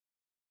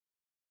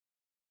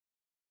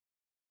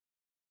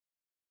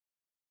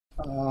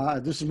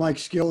This is Mike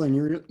Skill, and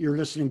you're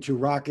listening to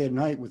Rock at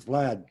Night with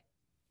Vlad.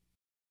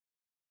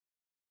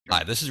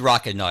 Hi, this is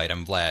Rocket Knight.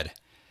 I'm Vlad.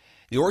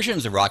 The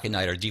origins of Rocket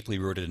Knight are deeply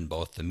rooted in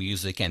both the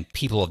music and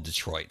people of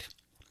Detroit.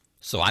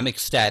 So I'm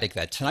ecstatic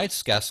that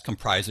tonight's guests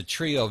comprise a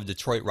trio of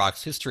Detroit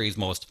rock's history's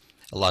most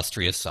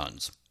illustrious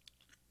sons.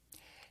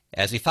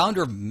 As a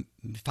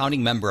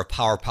founding member of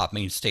power pop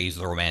mainstays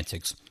The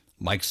Romantics,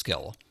 Mike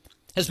Skill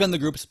has been the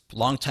group's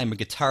longtime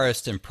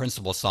guitarist and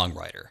principal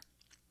songwriter.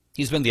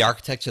 He's been the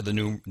architect of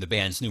the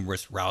band's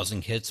numerous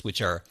rousing hits,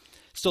 which are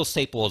still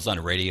staples on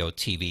radio,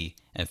 TV,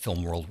 and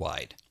film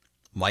worldwide.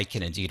 Mike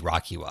can indeed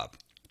rock you up.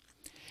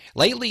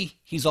 Lately,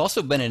 he's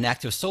also been an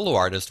active solo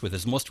artist, with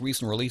his most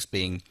recent release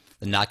being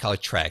the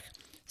knockout track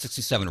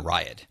 67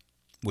 Riot,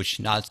 which,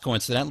 not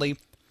coincidentally,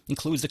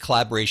 includes a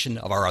collaboration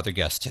of our other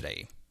guest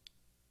today.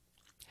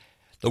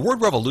 The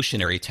word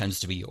revolutionary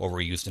tends to be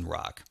overused in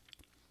rock,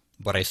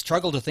 but I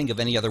struggle to think of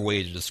any other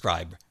way to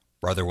describe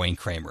Brother Wayne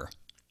Kramer.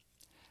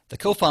 The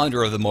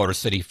co-founder of the Motor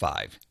City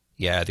 5,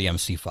 yeah, the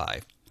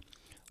MC5,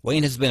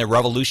 Wayne has been a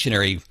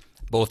revolutionary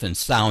both in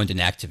sound and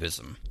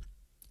activism.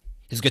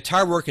 His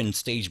guitar work and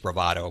stage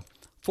bravado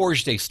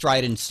forged a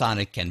strident,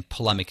 sonic, and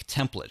polemic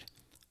template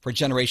for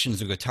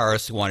generations of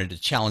guitarists who wanted to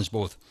challenge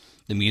both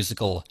the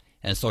musical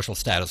and social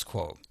status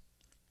quo.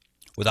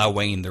 Without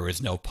Wayne, there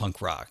is no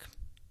punk rock.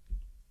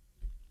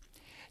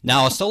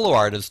 Now a solo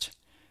artist,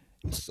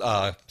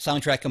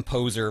 soundtrack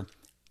composer,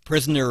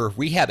 prisoner,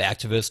 rehab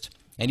activist,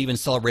 and even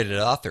celebrated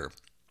author,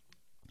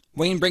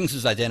 Wayne brings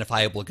his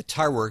identifiable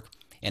guitar work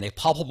and a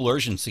palpable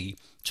urgency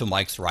to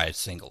Mike's Riot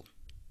single.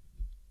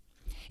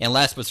 And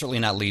last but certainly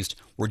not least,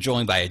 we're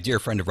joined by a dear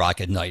friend of Rock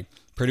at Night,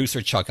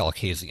 producer Chuck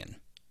Alkazian.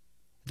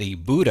 The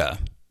Buddha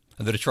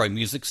of the Detroit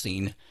music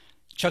scene,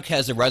 Chuck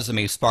has a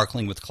resume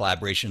sparkling with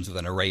collaborations with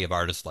an array of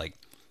artists like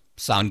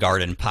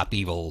Soundgarden, Pop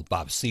Evil,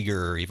 Bob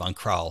Seger, Yvonne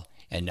Krall,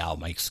 and now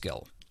Mike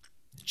Skill.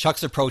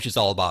 Chuck's approach is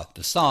all about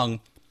the song,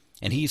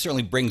 and he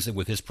certainly brings it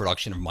with his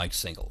production of Mike's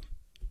single.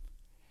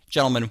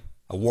 Gentlemen,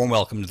 a warm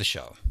welcome to the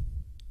show.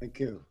 Thank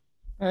you.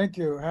 Thank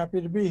you.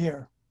 Happy to be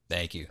here.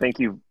 Thank you. Thank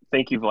you.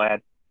 Thank you,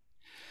 Vlad.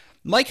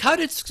 Mike, how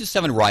did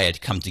 67 Riot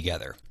come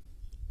together?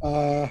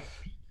 Well,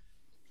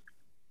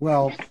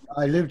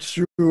 I lived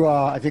through,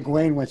 I think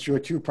Wayne went through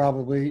it too,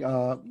 probably.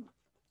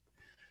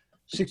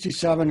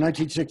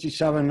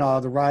 1967,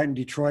 the riot in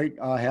Detroit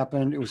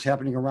happened. It was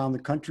happening around the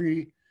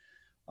country.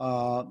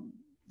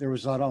 There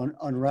was a lot of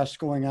unrest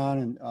going on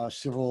and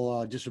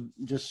civil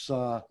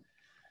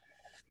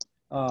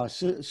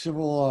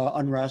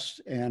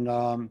unrest. And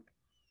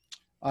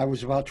I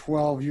was about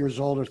 12 years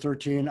old or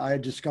 13. I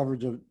had discovered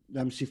the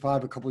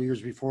MC5 a couple of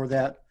years before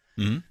that.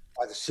 Mm-hmm.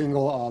 By the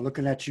single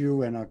 "Looking at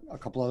You" and a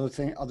couple other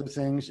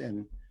things,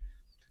 and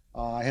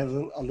I had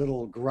a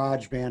little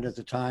garage band at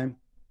the time,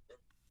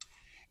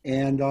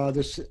 and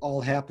this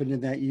all happened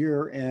in that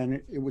year,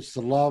 and it was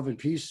the love and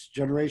peace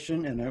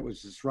generation, and it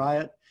was this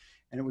riot,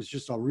 and it was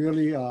just a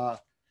really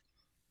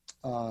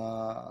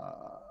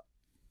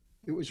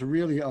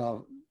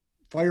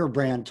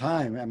firebrand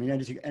time. I mean,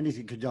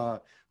 anything could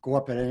go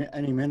up at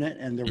any minute,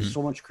 and there was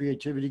so much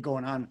creativity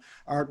going on,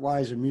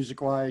 art-wise and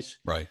music-wise.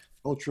 Right.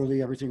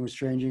 Culturally, everything was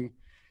changing.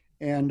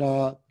 And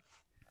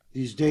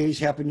these days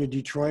happened in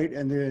Detroit,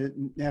 and the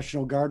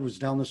National Guard was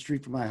down the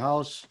street from my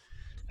house,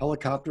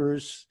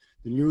 helicopters.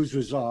 The news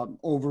was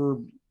over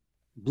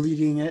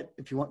bleeding it,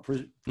 if you want, for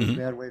a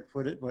bad way to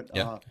put it. But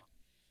yeah.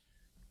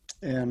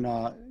 And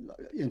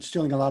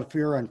instilling a lot of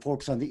fear on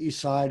folks on the east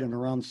side and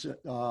around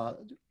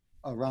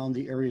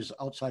the areas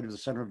outside of the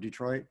center of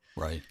Detroit.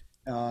 Right.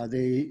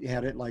 They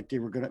had it like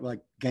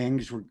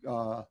gangs were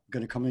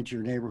gonna come into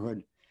your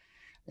neighborhood.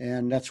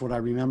 And that's what I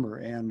remember.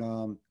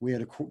 And we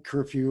had a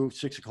curfew,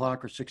 6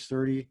 o'clock or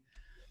 6:30.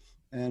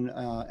 And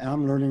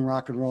I'm learning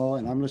rock and roll,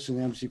 and I'm listening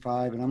to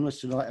MC5, and I'm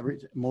listening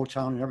to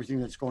Motown and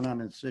everything that's going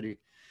on in the city.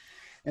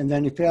 And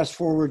then you fast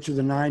forward to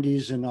the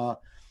 90s, and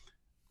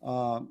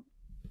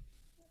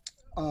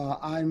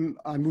I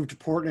moved to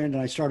Portland,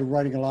 and I started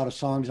writing a lot of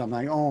songs on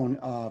my own,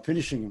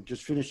 finishing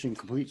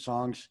complete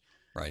songs.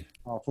 Right.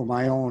 For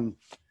my own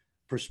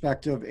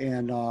perspective.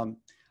 And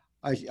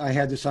I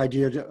had this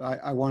idea that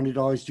I wanted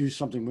to always do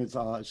something with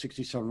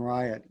 67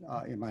 Riot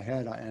in my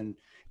head. And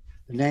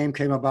the name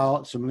came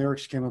about, some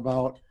lyrics came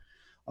about,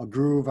 a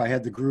groove. I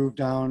had the groove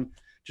down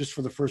just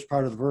for the first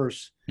part of the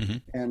verse. Mm-hmm.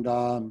 And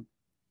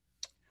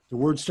the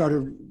words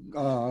started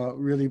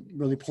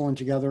really pulling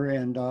together,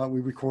 and we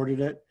recorded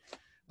it.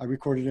 I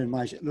recorded it in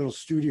my little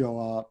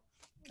studio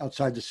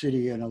outside the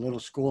city in a little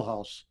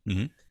schoolhouse.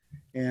 Mm-hmm.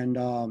 And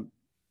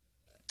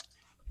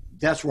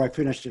that's where I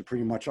finished it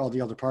pretty much. All the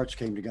other parts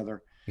came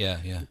together.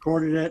 Yeah.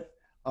 Recorded it.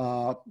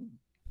 I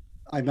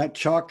met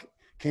Chuck,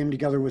 came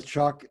together with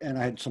Chuck, and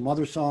I had some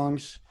other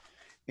songs.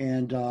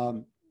 And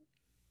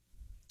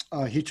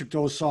he took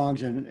those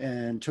songs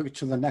and took it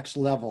to the next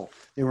level.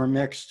 They were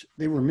mixed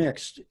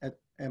at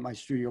my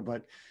studio,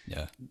 but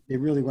yeah, they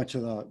really went to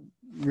the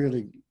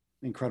really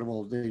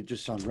incredible. They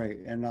just sound great.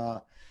 And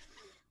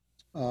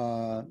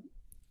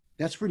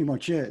that's pretty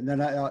much it. And then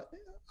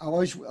I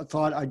always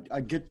thought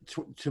I'd get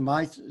to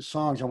my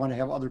songs. I want to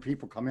have other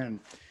people come in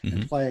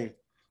and play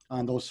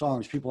on those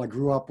songs. People I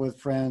grew up with,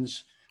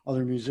 friends,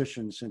 other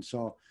musicians. And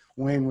so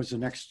Wayne was the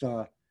next,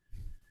 I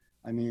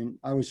mean,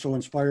 I was so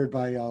inspired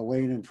by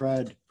Wayne and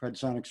Fred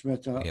Sonic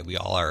Smith. Yeah, we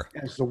all are.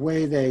 As the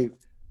way they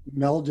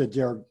melded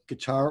their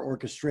guitar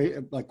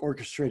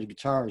orchestrated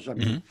guitars. I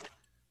mean,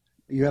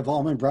 you have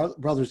Allman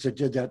Brothers that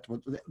did that.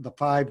 The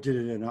Five did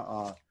it in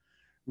a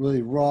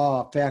really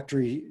raw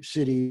factory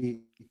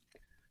city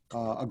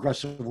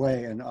aggressive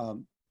way. And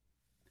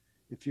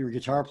if you're a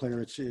guitar player,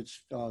 it's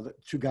the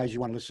two guys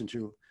you want to listen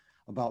to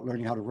about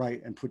learning how to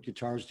write and put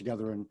guitars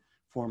together and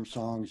form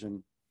songs.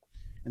 And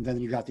then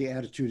you got the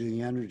attitude and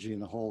the energy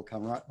and the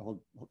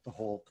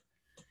whole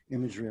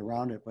imagery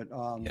around it. But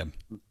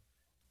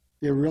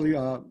they're really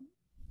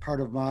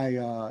part of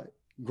my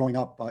growing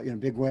up in a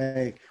big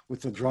way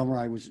with the drummer.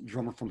 I was a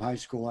drummer from high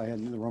school. I had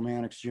the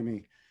Romantics,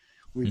 Jimmy.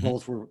 We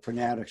both were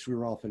fanatics. We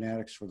were all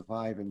fanatics for the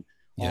Five and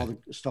all the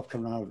stuff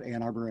coming out of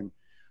Ann Arbor. And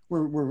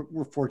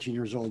we're 14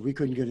 years old. We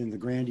couldn't get into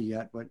Grandy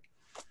yet, but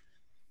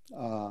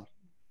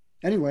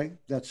anyway,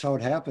 that's how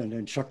it happened.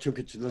 And Chuck took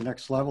it to the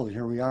next level. And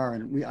here we are.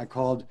 And I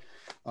called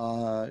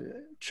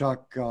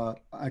Chuck.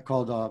 I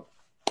called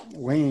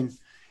Wayne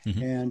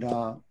and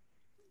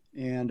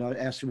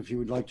asked him if he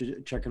would like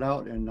to check it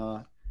out. And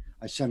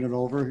I sent it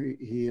over.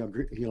 He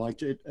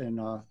liked it and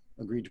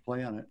agreed to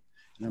play on it.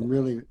 And I'm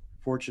really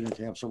fortunate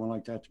to have someone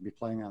like that to be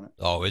playing on it.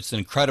 Oh, it's an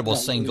incredible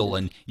single,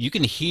 and you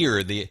can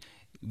hear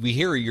we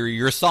hear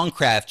your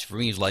songcraft for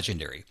me is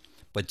legendary.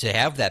 But to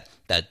have that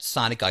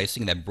sonic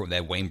icing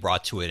that Wayne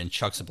brought to it, and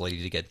Chuck's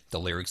ability to get the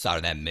lyrics out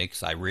of that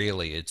mix,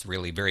 it's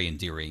really very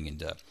endearing.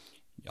 And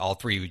all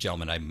three of you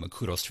gentlemen, I'm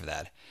kudos for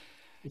that.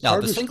 It's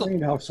hard to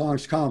explain how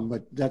songs come,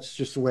 but that's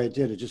just the way it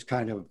did. It just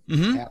kind of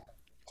happened.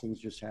 Things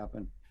just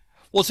happen.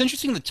 Well, it's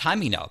interesting the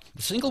timing now.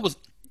 The single was,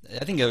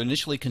 I think,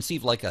 initially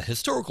conceived like a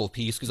historical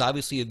piece because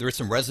obviously there's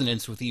some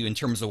resonance with you in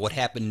terms of what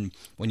happened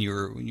when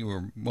we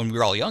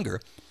were all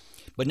younger.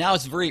 But now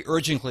it's very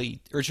urgently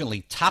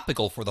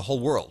topical for the whole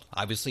world.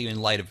 Obviously,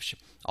 in light of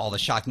all the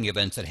shocking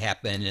events that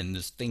happened and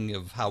this thing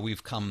of how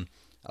we've come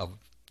of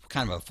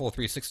kind of a full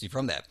 360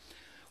 from that.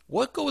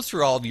 What goes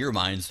through all of your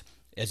minds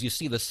as you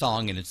see the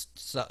song and its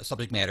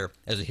subject matter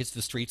as it hits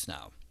the streets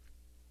now?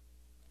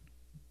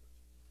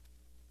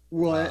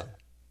 Well,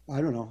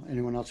 I don't know.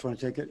 Anyone else want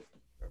to take it?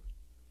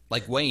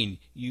 Like Wayne,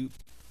 you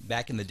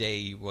back in the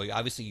day, well,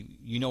 obviously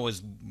you know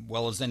as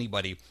well as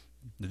anybody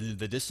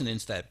the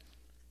dissonance that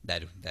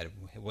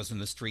was in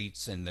the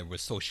streets and there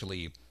was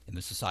socially in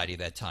the society at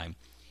that time.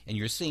 And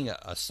you're seeing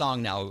a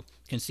song now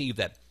conceived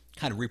that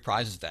kind of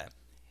reprises that.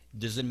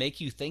 Does it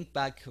make you think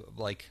back,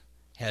 like,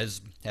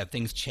 have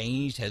things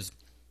changed? Has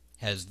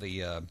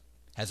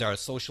our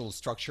social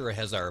structure,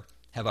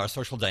 have our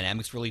social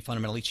dynamics really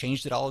fundamentally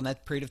changed at all in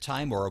that period of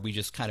time? Or are we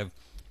just kind of,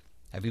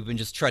 have we been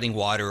just treading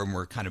water and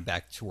we're kind of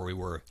back to where we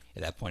were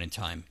at that point in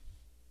time?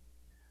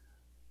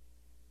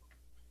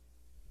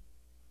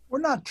 We're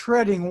not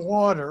treading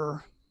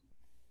water.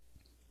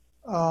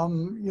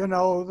 You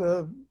know,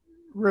 the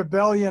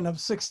rebellion of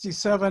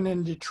 '67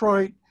 in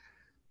Detroit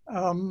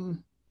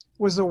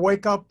was a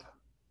wake up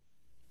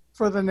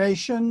for the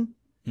nation.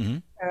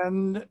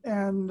 And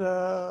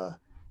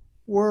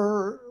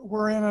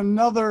we're in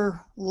another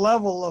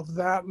level of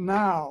that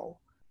now.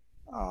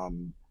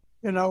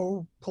 You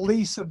know,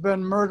 police have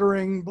been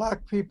murdering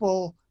Black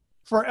people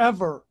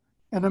forever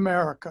in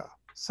America,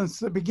 since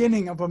the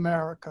beginning of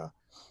America.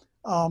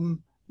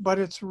 But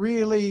it's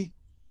really,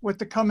 with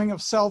the coming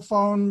of cell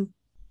phone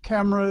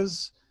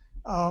cameras,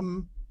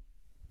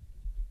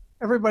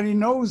 everybody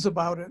knows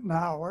about it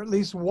now, or at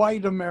least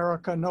white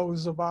America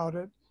knows about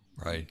it.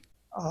 Right.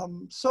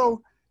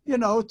 So, you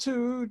know,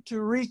 to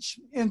reach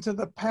into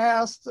the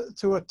past,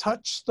 to a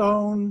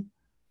touchstone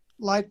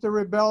like the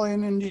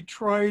rebellion in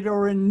Detroit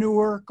or in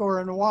Newark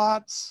or in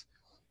Watts,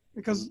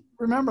 because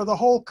remember, the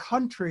whole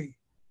country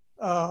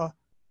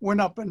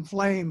went up in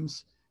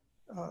flames.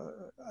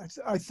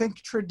 I think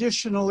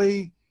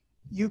traditionally,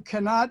 you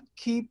cannot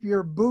keep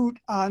your boot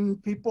on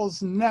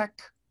people's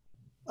neck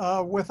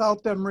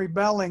without them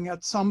rebelling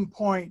at some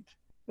point.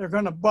 They're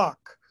going to buck.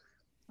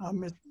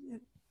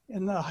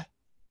 In the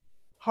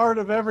heart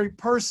of every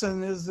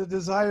person is the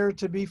desire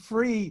to be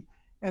free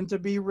and to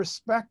be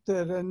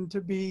respected and to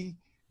be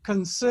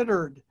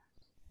considered.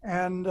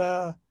 And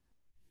I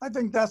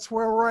think that's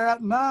where we're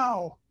at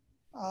now.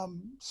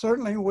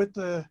 Certainly with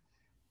the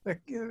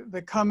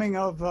coming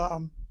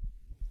of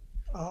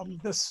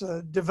this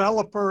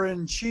developer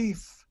in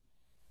chief,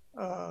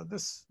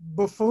 this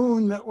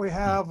buffoon that we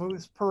have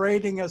who's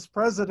parading as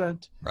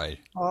president. Right.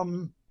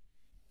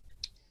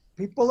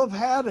 People have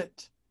had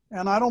it,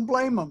 and I don't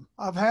blame them.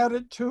 I've had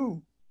it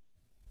too.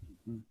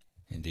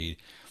 Indeed.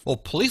 Well,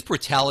 police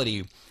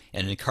brutality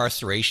and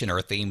incarceration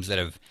are themes that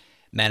have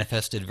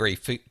manifested very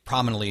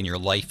prominently in your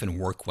life and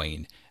work,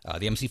 Wayne.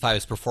 The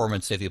MC5's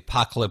performance at the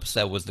Apocalypse,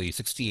 that was the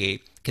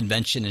 '68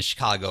 convention in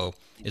Chicago,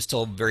 is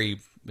still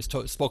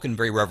spoken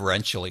very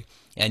reverentially.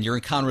 And your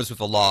encounters with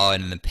the law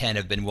and the pen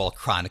have been well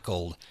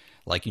chronicled,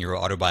 like in your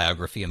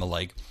autobiography and the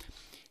like.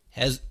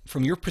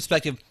 From your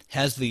perspective,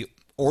 has the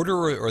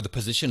order or the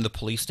position of the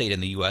police state in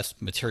the U.S.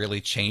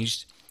 materially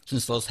changed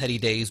since those heady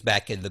days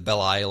back at the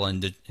Belle Isle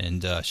and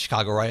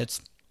Chicago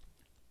riots?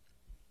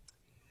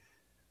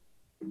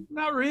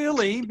 Not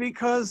really,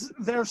 because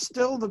they're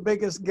still the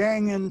biggest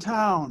gang in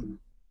town.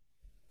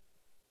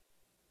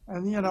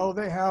 And, you know,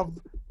 they have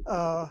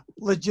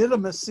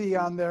legitimacy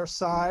on their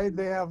side.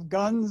 They have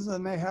guns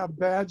and they have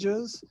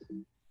badges,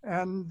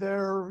 and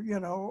they're,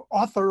 you know,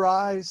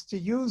 authorized to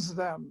use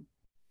them.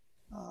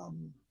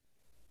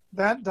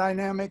 That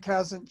dynamic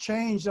hasn't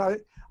changed.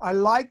 I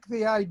like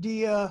the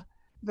idea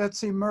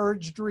that's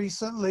emerged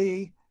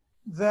recently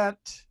that,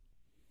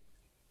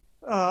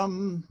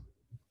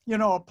 you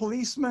know, a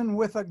policeman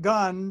with a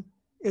gun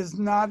is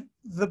not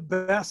the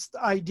best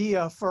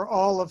idea for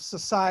all of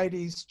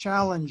society's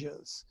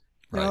challenges.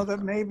 You know, that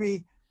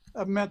maybe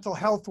a mental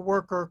health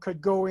worker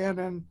could go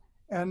in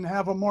and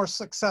have a more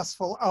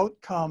successful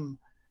outcome.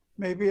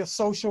 Maybe a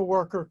social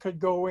worker could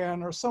go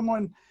in, or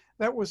someone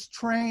that was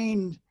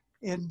trained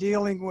in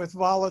dealing with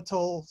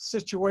volatile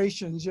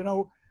situations. You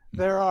know,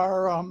 there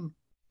are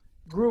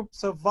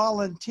groups of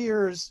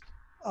volunteers,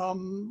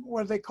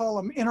 what do they call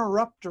them,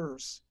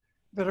 interrupters,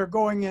 that are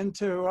going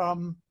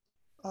into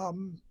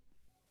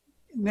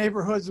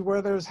neighborhoods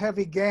where there's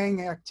heavy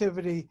gang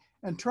activity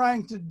and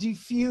trying to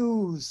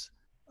defuse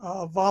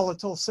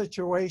volatile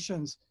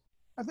situations.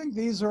 I think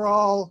these are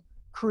all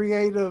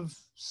creative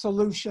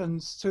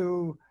solutions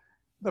to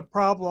the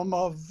problem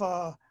of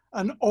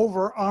an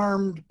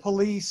overarmed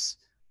police,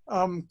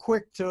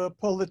 quick to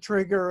pull the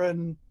trigger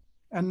and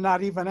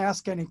not even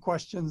ask any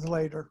questions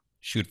later.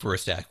 Shoot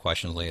first, ask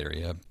questions later,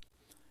 yeah.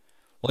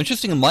 Well,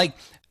 interesting, Mike.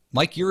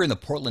 Mike, you're in the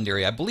Portland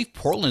area. I believe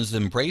Portland's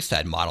embraced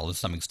that model to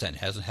some extent,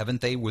 haven't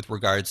they, with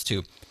regards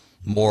to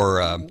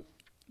more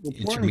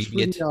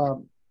intermediate? They've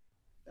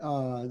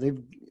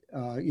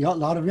a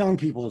lot of young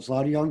people. It's a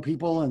lot of young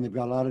people, and they've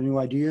got a lot of new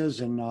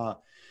ideas, and the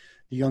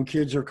young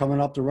kids are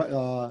coming up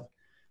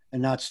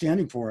and not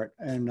standing for it.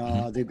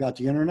 And they've got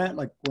the internet,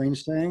 like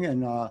Wayne's saying,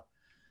 and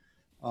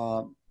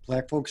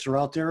black folks are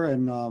out there,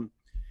 and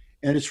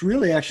it's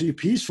really actually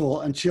peaceful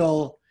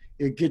until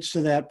it gets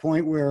to that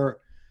point where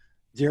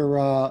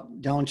they're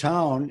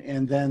downtown,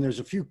 and then there's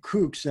a few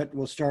kooks that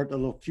will start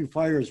a few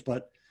fires,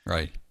 but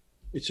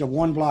it's a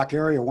 1 block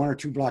area, 1 or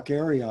 2 block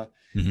area,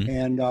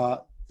 and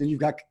then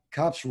you've got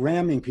cops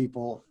ramming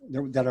people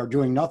that are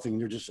doing nothing.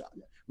 They're just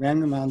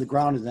ramming them on the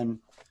ground and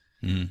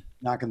then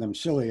knocking them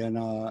silly and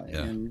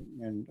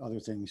other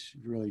things,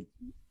 really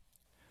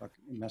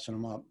messing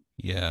them up.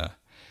 Yeah.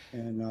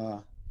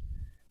 And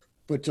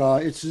but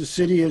it's the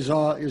city is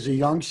a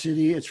young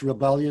city. It's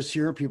rebellious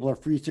here. People are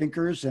free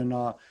thinkers, and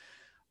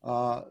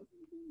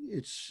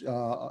it's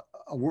a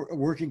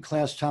working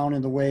class town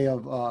in the way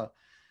of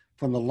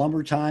from the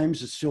lumber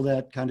times. It's still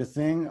that kind of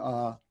thing,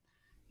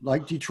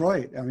 like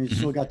Detroit. I mean, it's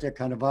still got that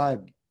kind of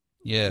vibe.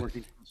 Yeah.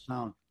 Working class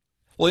town.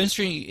 Well,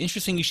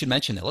 interesting you should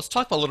mention that. Let's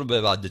talk a little bit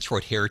about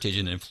Detroit heritage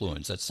and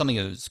influence. That's something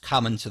that's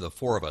common to the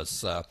four of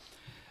us.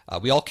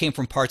 We all came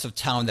from parts of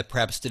town that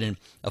perhaps didn't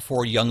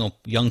afford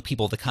young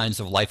people the kinds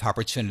of life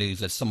opportunities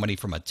that somebody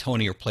from a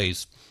townier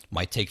place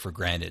might take for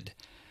granted.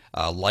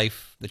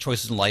 The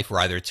choices in life were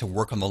either to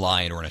work on the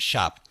line or in a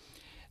shop,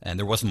 and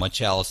there wasn't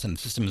much else, and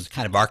the system was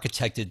kind of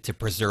architected to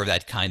preserve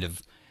that kind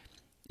of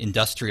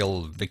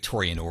industrial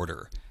Victorian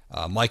order.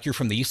 Mike, you're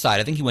from the east side.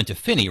 I think you went to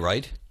Finney,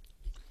 right?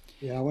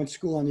 Yeah, I went to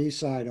school on the east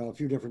side, a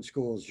few different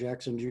schools,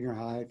 Jackson Junior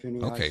High,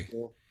 Finney High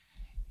School.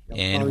 Yep,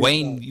 and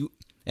Wayne, you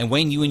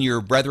and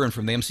your brethren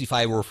from the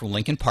MC5 were from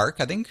Lincoln Park,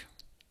 I think?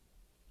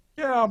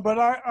 Yeah, but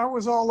I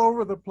was all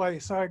over the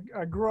place. I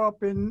grew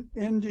up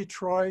in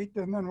Detroit,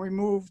 and then we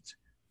moved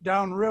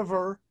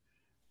downriver.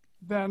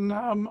 Then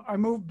I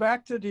moved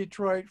back to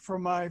Detroit for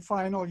my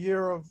final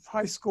year of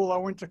high school. I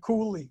went to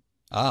Cooley.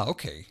 Ah,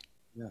 okay.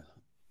 Yeah.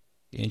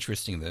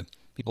 Interesting.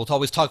 People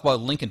always talk about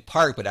Lincoln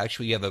Park, but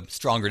actually you have a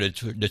stronger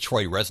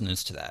Detroit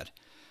resonance to that.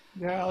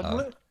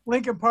 Yeah,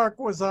 Lincoln Park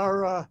was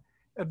our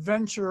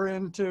adventure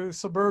into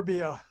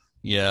suburbia.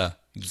 Yeah,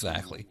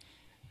 exactly.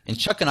 And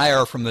Chuck and I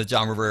are from the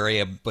Downriver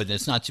area, but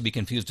it's not to be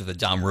confused with the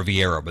Down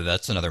Riviera, but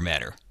that's another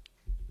matter.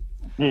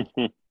 So,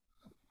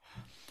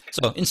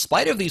 in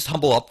spite of these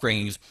humble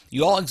upbringings,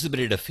 you all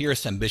exhibited a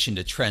fierce ambition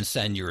to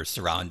transcend your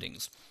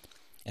surroundings.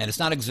 And it's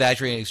not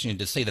exaggeration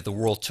to say that the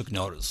world took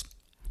notice.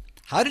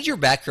 How did your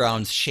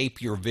backgrounds shape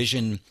your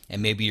vision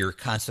and maybe your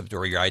concept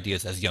or your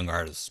ideas as young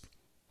artists?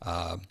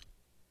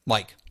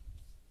 Mike?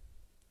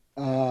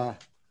 Well,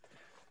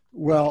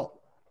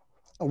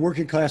 a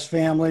working class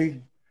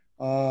family.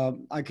 My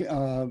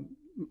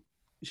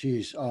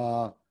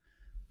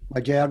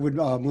dad would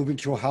move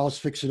into a house,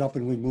 fix it up,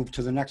 and we'd move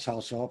to the next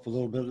house up a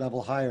little bit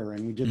level higher.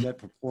 And we did that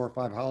for 4 or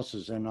 5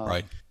 houses, and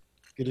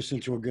get us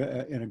into a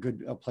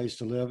good place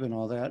to live and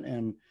all that.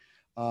 And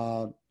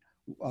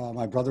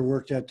my brother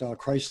worked at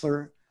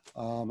Chrysler.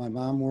 My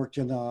mom worked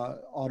in the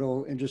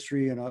auto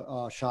industry in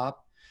a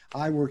shop.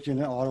 I worked in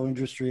the auto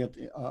industry at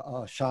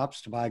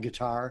shops to buy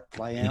guitar,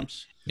 buy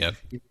amps. Yep.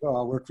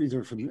 Worked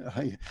either from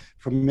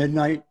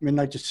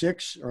midnight to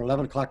 6 or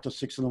 11 o'clock to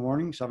 6 in the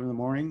morning, 7 in the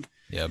morning.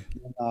 Yep.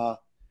 And,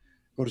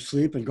 go to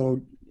sleep and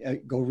go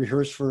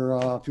rehearse for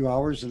a few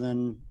hours, and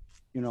then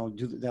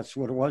that's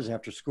what it was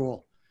after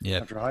school.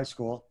 Yep. After high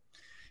school.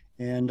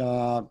 And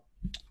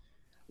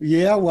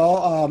yeah,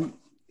 well,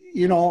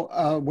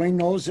 Wayne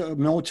knows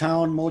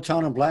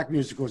Motown and black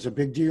music was a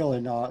big deal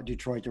in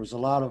Detroit. There was a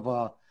lot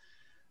of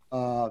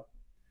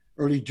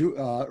early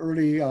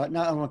not I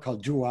don't want to call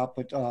it doo-wop,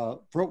 but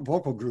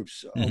vocal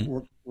groups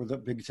were the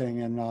big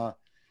thing, and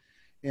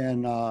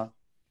then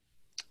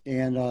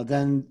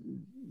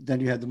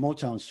you had the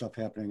Motown stuff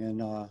happening,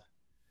 and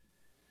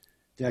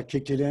that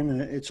kicked it in.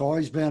 And it's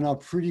always been a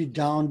pretty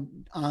down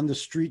on the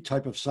street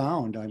type of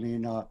sound. I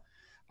mean,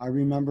 I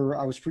remember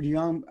I was pretty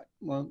young.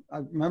 Well, I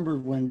remember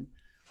when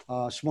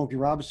Smokey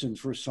Robinson's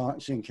first song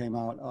came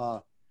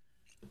out.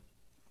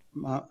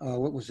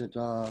 What was it?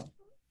 I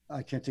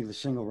can't think of the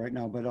single right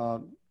now,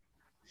 but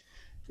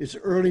it's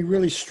early,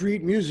 really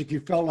street music.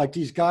 You felt like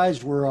these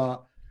guys were,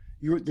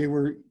 they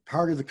were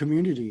part of the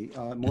community.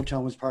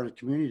 Motown was part of the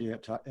community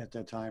at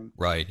that time.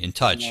 Right, in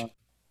touch.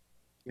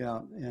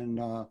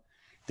 And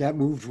that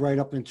moved right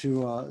up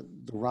into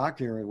the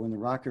rock era when the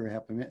rock era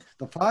happened.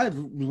 The Five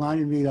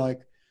reminded me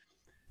like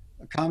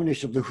a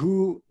combination of the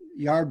Who,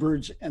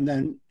 Yardbirds, and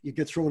then you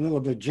could throw a little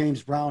bit of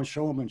James Brown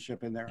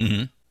showmanship in there.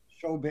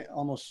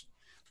 Almost,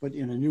 but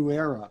in a new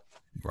era.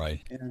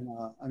 Right. And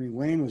I mean,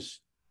 Wayne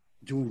was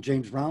doing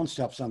James Brown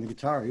steps on the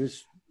guitar. He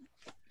was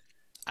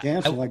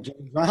dancing like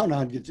James Brown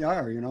on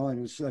guitar, and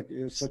it was such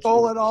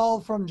stole it all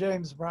from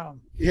James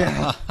Brown.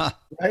 Yeah,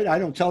 right. I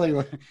don't tell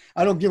you,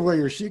 I don't give away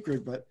your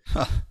secret, but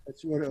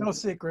that's what. No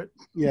secret.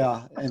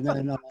 Yeah, and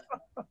then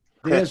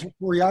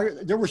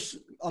there were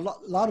a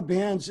lot of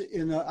bands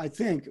in I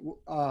think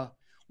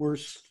were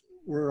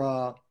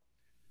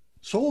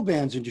soul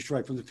bands in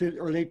Detroit from the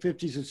late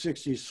 50s and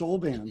 60s. Soul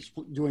bands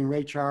doing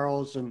Ray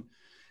Charles and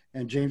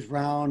James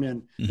Brown,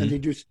 and they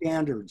do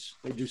standards.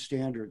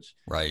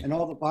 Right. And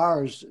all the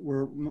bars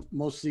were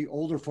mostly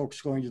older folks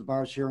going to the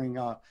bars, hearing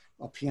a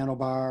piano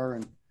bar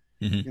and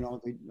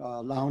the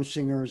lounge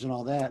singers and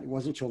all that. It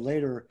wasn't until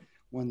later,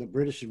 when the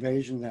British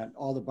invasion, that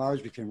all the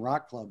bars became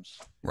rock clubs.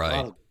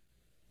 Right.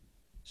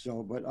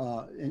 So, but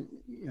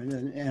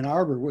Ann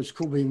Arbor was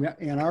cool. Being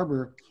Ann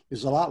Arbor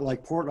is a lot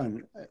like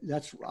Portland.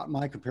 That's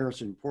my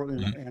comparison.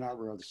 Portland and Ann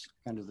Arbor are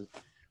kind of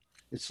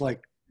it's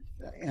like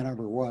Ann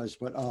Arbor was,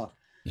 but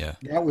yeah,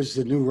 that was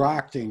the new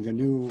rock thing, the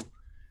new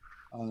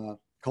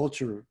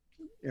culture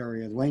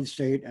area, Wayne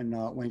State and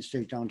Wayne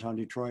State downtown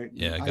Detroit.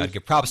 Yeah, I got to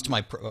give props to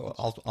my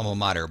alma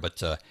mater, but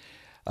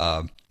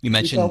you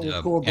mentioned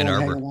Ann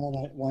Arbor.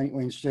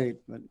 Wayne State,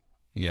 but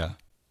yeah,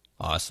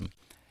 awesome.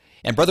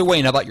 And Brother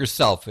Wayne, how about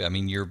yourself? I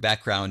mean, your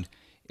background,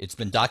 it's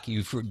been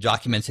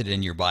documented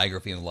in your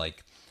biography, and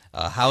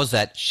how did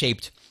that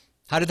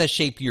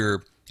shape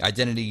your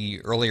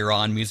identity earlier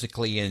on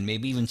musically and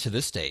maybe even to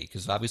this day?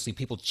 Because obviously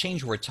people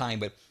change over time,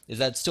 but is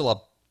that still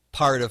a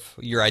part of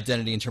your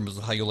identity in terms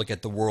of how you look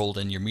at the world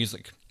and your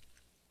music?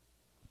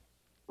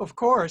 Of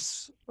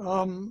course.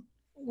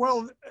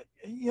 Well,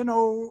 in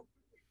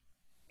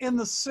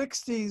the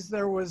 60s,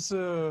 there was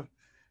a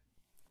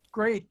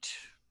great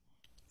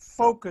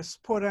focus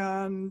put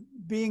on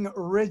being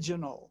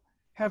original,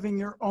 having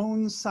your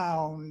own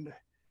sound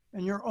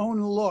and your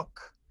own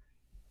look.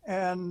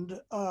 And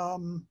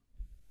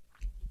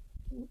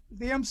the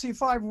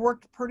MC5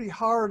 worked pretty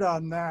hard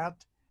on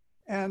that.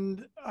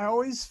 And I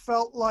always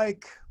felt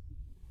like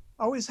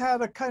I always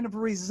had a kind of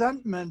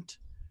resentment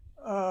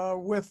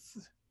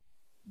with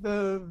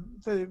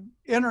the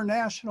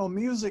international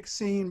music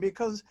scene,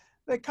 because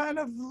they kind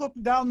of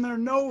looked down their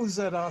nose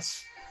at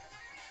us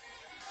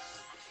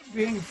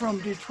being from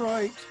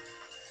Detroit.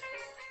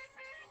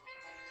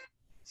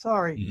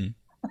 Sorry.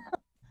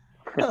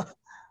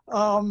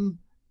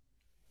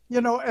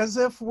 As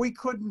if we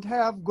couldn't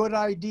have good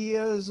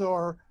ideas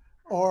or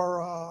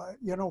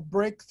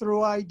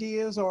breakthrough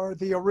ideas, or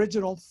the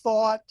original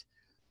thought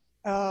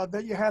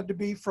that you had to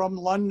be from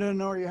London,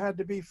 or you had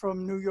to be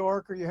from New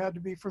York, or you had to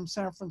be from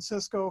San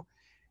Francisco.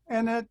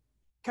 And it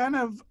kind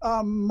of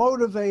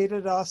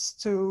motivated us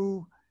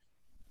to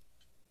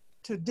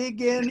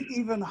dig in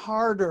even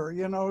harder,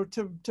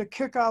 to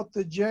kick out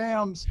the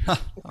jams, to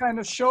kind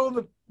of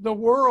show the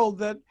world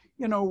that,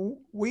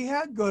 we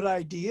had good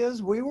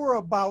ideas, we were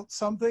about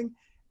something,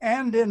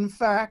 and in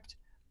fact,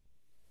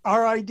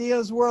 our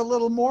ideas were a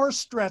little more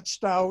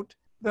stretched out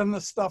than the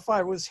stuff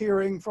I was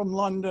hearing from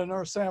London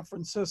or San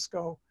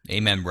Francisco.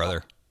 Amen,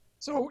 brother.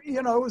 So,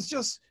 it was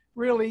just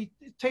really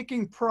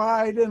taking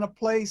pride in a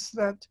place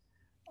that,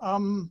 I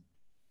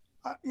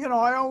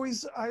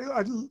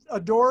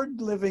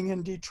adored living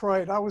in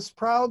Detroit. I was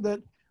proud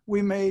that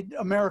we made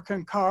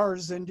American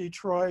cars in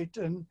Detroit,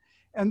 and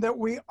that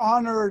we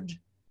honored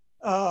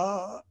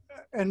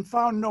and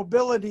found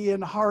nobility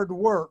in hard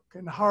work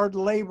and hard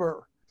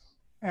labor.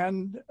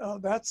 And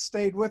that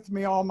stayed with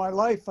me all my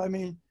life. I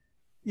mean,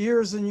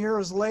 years and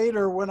years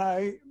later, when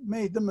I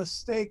made the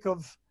mistake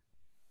of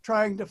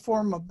trying to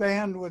form a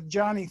band with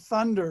Johnny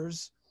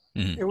Thunders,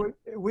 it'd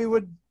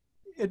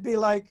be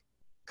like,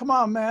 come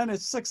on, man,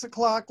 it's 6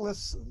 o'clock.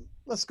 Let's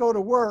go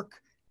to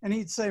work. And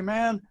he'd say,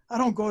 man, I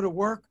don't go to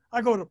work.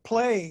 I go to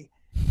play.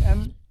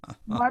 And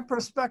my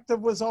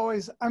perspective was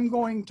always, I'm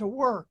going to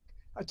work.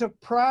 I took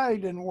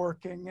pride in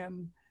working.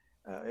 And,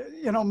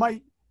 you know,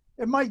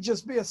 it might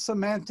just be a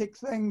semantic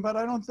thing, but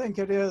I don't think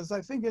it is.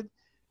 I think it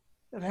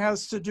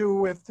has to do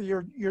with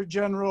your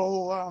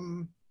general,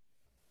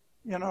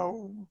 you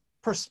know,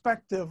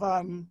 perspective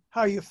on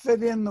how you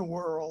fit in the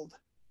world.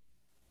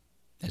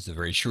 That's a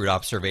very shrewd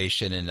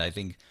observation, and I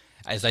think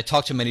as I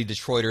talk to many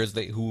Detroiters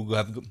who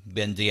have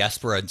been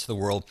diaspora into the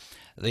world,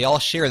 they all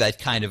share that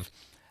kind of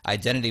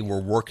identity where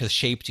work has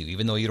shaped you,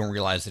 even though you don't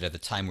realize it at the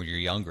time when you're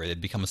younger. It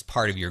becomes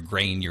part of your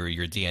grain, your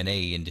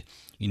DNA, and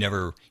you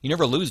never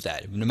lose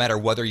that, no matter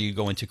whether you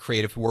go into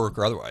creative work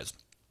or otherwise.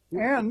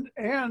 And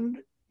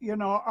you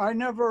know, I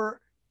never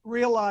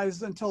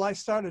realized until I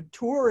started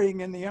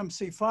touring in the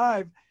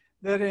MC5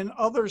 that in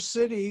other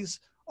cities,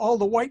 all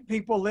the white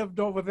people lived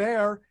over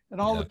there and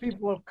all the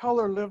people of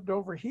color lived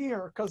over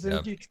here. Because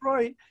in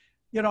Detroit,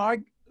 you know,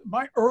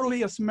 my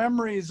earliest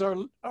memories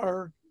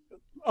are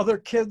other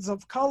kids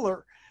of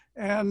color,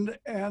 and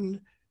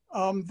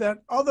that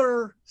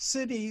other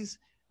cities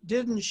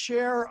didn't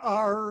share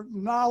our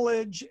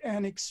knowledge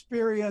and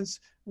experience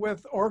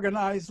with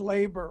organized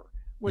labor,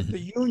 with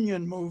the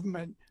union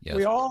movement. Yes.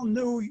 We all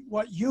knew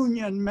what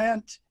union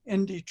meant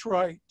in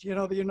Detroit. You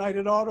know, the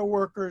United Auto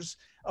Workers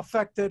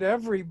affected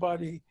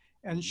everybody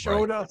and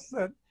showed us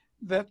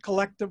that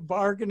collective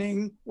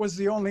bargaining was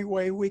the only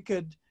way we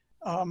could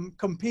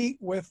compete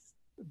with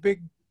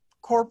big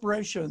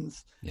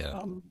corporations,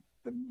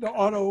 the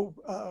auto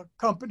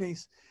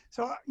companies.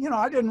 So, you know,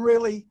 I didn't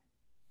really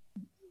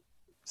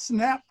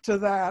snap to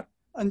that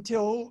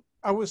until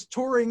I was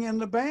touring in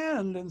the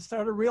band and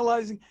started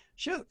realizing,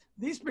 shit,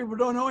 these people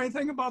don't know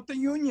anything about the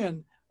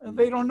union.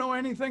 They don't know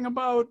anything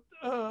about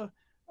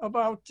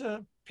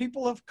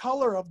people of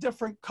color, of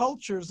different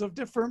cultures, of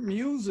different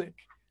music.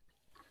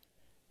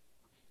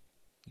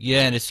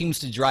 Yeah, and it seems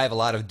to drive a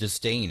lot of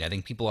disdain. I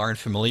think people aren't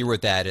familiar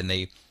with that, and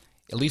they,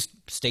 at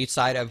least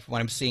stateside of what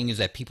I'm seeing is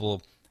that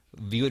people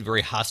view it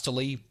very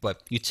hostilely,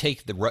 but you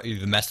take the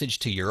message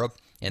to Europe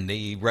and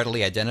they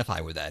readily identify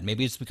with that.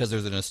 Maybe it's because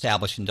there's an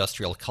established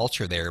industrial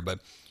culture there, but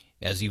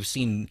as you've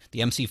seen, the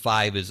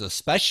MC5 is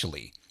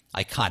especially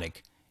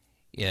iconic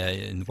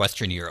in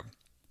Western Europe.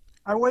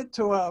 I went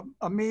to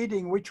a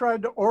meeting. We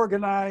tried to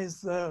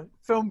organize the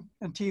film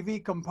and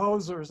TV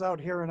composers out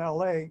here in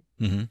LA.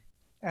 Mm-hmm.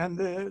 And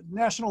the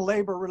National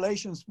Labor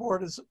Relations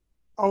Board has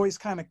always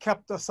kind of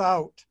kept us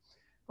out.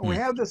 We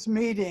had this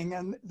meeting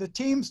and the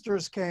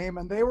Teamsters came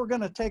and they were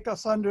going to take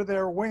us under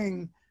their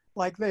wing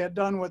like they had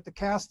done with the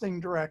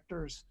casting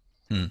directors.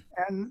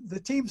 And the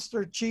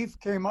Teamster chief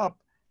came up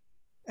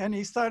and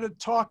he started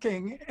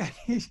talking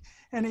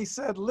and he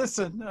said,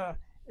 listen,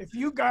 if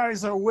you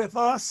guys are with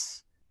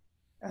us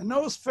and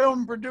those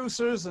film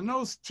producers and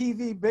those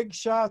TV big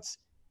shots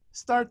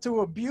start to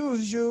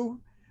abuse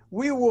you,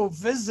 we will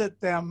visit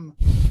them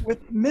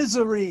with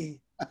misery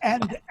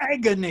and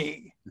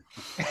agony.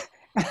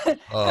 And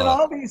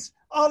all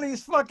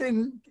these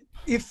fucking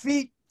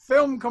effete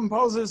film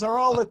composers are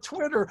all at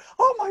Twitter.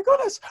 Oh my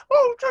goodness!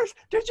 Oh gosh!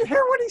 Did you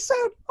hear what he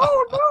said?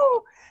 Oh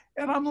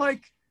no! And I'm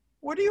like,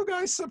 what are you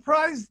guys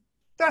surprised?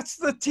 That's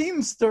the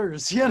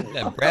Teamsters, you know.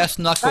 Yeah, brass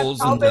knuckles.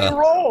 That's how they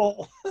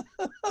roll.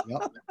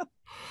 Yep.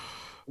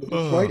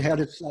 Detroit had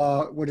its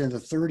what in the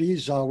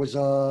 30s was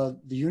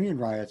the Union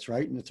riots,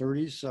 right? In the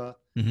 30s,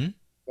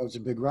 that was a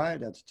big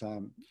riot at the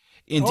time.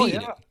 Indeed.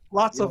 Oh, yeah.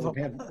 Lots of them.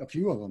 Had a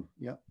few of them.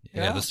 Yeah.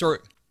 Yeah. The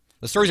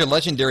stories are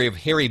legendary of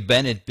Harry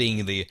Bennett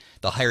being the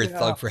hired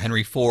thug for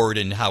Henry Ford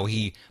and how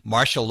he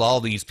marshaled all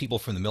these people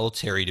from the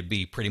military to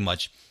be pretty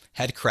much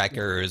head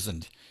crackers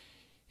and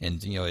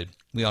you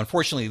know,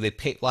 unfortunately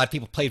a lot of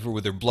people paid for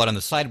with their blood on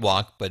the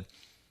sidewalk, but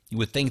you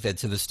would think that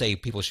to this day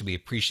people should be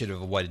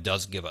appreciative of what it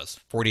does give us,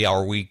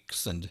 40-hour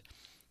weeks and,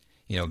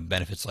 you know,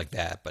 benefits like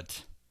that.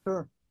 But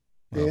sure.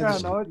 Yeah,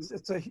 no,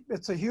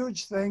 it's a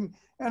huge thing,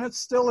 and it's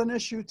still an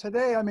issue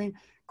today. I mean,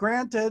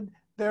 granted,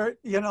 the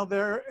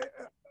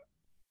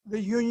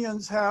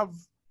unions have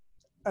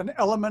an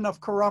element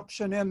of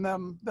corruption in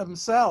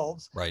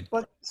themselves, right?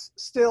 But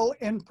still,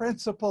 in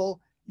principle,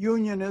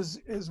 union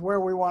is where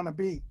we want to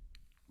be.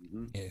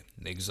 Yeah,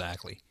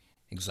 exactly.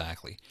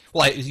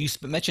 Well, you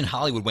mentioned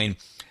Hollywood, Wayne.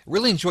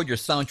 Really enjoyed your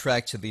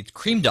soundtrack to the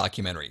Cream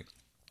documentary.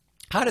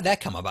 How did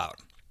that come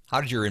about? How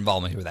did your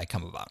involvement with that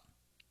come about?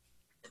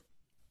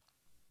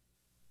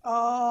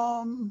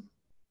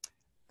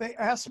 They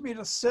asked me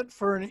to sit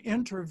for an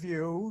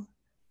interview,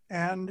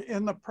 and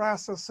in the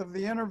process of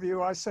the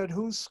interview, I said,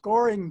 "Who's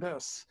scoring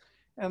this?"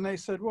 And they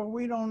said, "Well,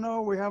 we don't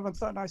know. We haven't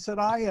thought." And I said,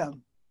 "I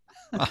am."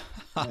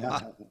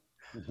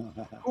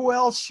 Who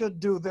else should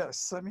do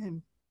this? I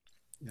mean,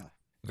 yeah,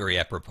 very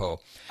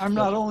apropos. I'm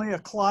not only a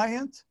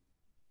client.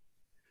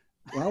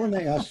 Well, I want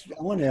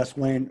to ask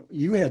Wayne.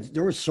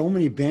 There were so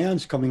many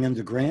bands coming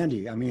into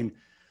Grandy. I mean,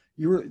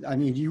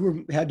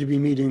 had to be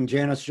meeting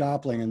Janis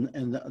Joplin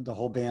and the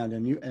whole band,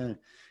 and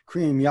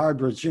Cream,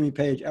 Yardbirds, Jimmy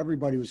Page,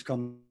 everybody was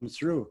coming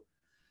through.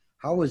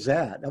 How was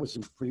that? That was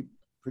pretty.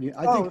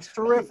 I think it was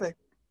terrific.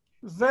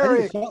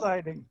 Very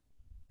exciting.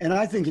 And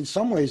I think in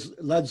some ways,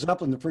 Led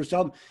Zeppelin, the first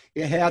album,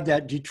 it had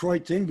that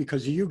Detroit thing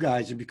because of you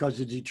guys and because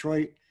of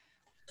Detroit.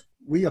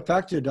 We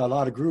affected a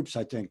lot of groups,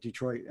 I think,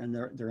 Detroit and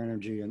their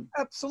energy. And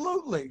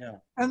absolutely. Yeah.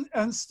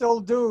 And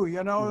still do,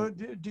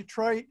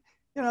 Detroit,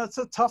 it's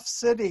a tough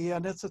city,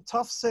 and it's a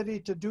tough city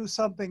to do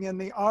something in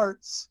the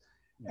arts.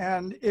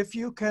 And if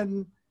you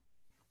can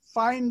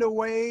find a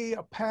way,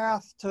 a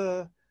path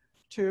to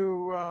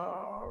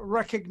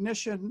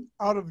recognition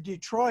out of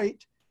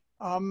Detroit,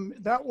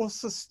 that will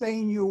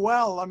sustain you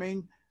well. I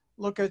mean,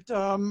 look at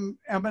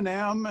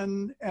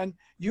Eminem and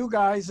you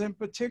guys in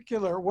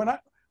particular.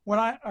 When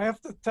I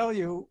have to tell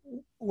you,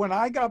 when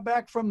I got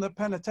back from the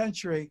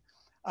penitentiary,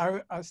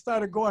 I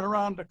started going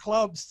around to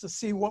clubs to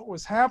see what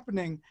was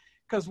happening,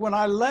 because when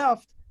I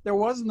left, there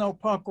was no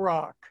punk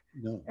rock.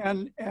 No.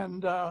 And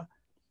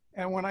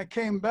when I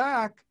came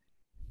back,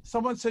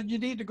 someone said, you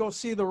need to go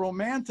see the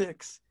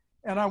Romantics.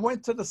 And I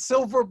went to the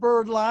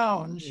Silverbird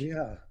Lounge.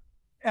 Yeah.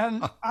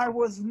 And I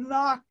was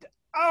knocked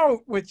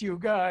out with you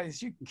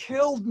guys. You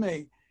killed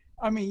me.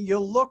 I mean, you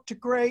looked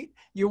great.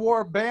 You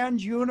wore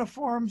band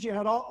uniforms. You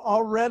had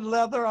all red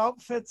leather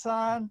outfits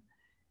on,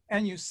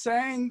 and you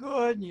sang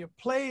good and you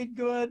played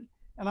good.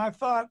 And I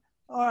thought,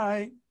 all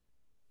right,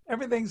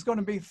 everything's going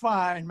to be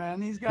fine, man.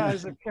 These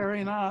guys are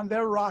carrying on.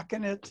 They're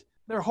rocking it.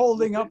 They're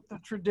holding up the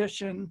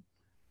tradition.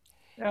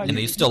 Yeah, and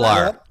they still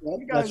are.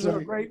 You guys are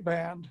a great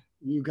band.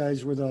 You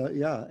guys were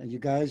you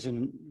guys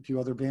and a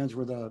few other bands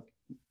were the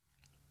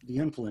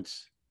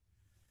influence.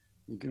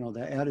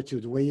 The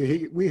attitude, the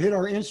way we hit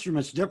our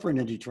instruments different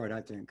in Detroit. I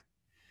think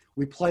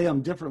we play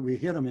them different. We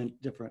hit them in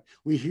different.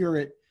 We hear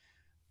it.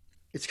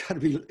 It's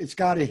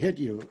got to hit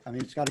you. I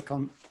mean, it's got to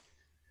come.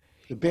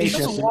 The bass.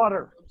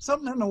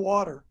 Something in the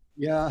water.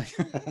 Yeah.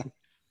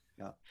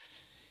 Yeah.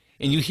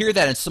 And you hear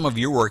that in some of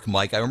your work,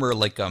 Mike. I remember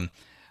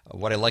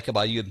what I like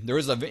about you. There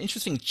was an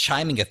interesting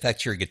chiming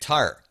effect to your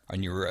guitar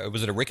on your.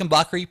 Was it a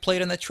Rickenbacker you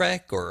played on that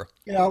track, or?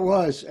 Yeah, it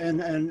was.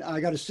 And I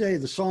got to say,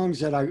 the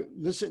songs that I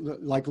listen,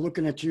 like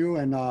Looking at You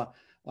and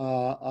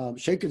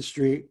Shakin'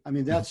 Street. I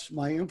mean, that's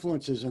my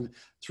influences, and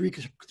three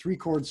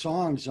chord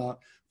songs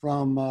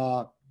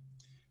from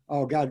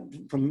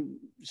from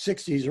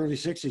 '60s, early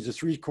 '60s, the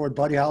 3-chord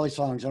Buddy Holly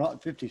songs and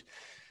 '50s.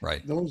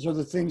 Right. Those are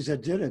the things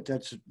that did it.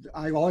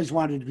 I always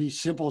wanted to be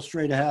simple,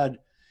 straight ahead.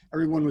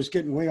 Everyone was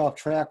getting way off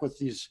track with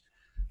these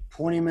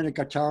 20-minute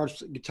guitar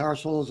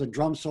solos and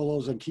drum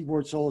solos and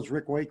keyboard solos.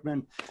 Rick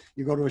Wakeman,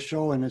 you go to a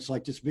show and it's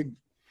like this big,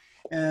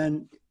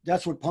 and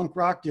that's what punk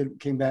rock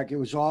came back. It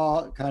was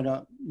all kind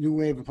of new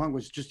wave of punk,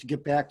 was just to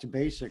get back to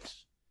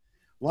basics.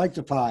 Like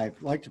the Five,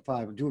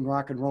 doing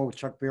rock and roll with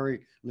Chuck Berry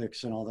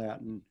licks and all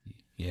that. And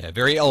yeah,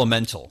 very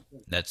elemental.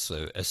 That's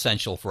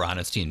essential for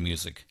honesty in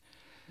music.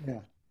 Yeah.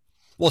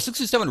 Well,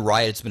 67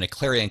 Riot's been a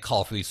clarion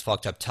call for these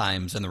fucked up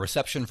times, and the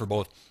reception for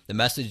both the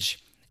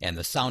message and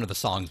the sound of the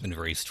song has been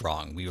very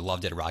strong. We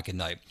loved it at Rocket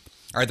Night.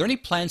 Are there any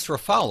plans for a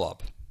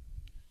follow-up?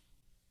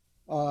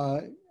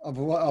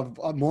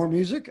 Of more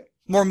music?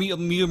 More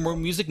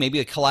music, maybe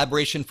a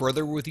collaboration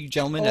further with you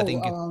gentlemen? I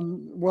think.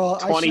 Well,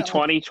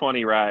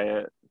 2020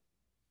 Riot.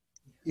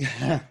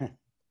 Yeah.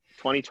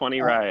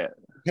 2020 Riot.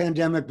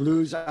 Pandemic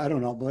blues. I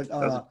don't know, but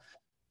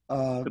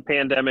the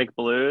pandemic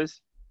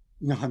blues.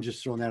 No, I'm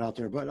just throwing that out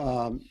there. But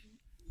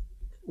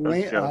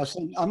Wayne,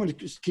 I'm going to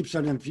just keep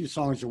sending a few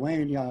songs to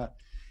Wayne. Yeah,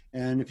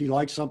 and if he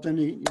likes something,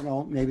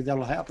 maybe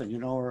that'll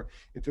happen. Or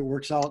if it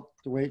works out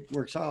the way it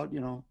works out,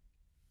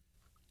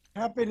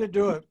 Happy to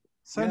do it.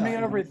 Send me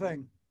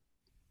everything.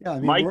 Yeah, I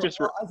mean, Mike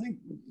I think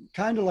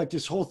kind of like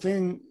this whole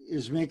thing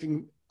is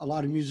making a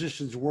lot of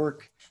musicians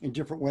work in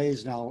different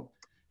ways now.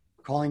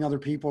 Calling other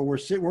people,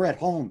 we're at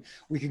home.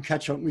 We can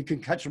catch them. We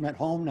can catch them at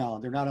home now.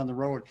 They're not on the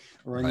road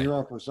or in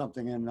Europe or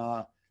something.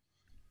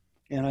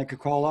 And I could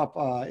call up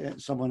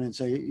someone and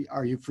say,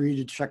 "Are you free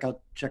to check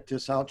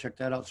this out, check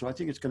that out?" So I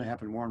think it's going to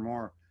happen more and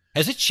more.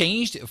 Has it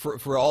changed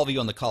for all of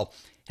you on the call?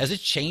 Has it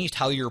changed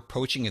how you're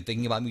approaching and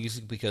thinking about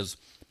music? Because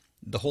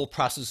the whole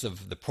process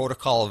of the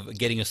protocol of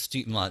getting a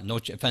studio, no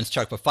offense,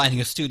 Chuck, but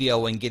finding a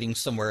studio and getting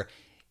somewhere,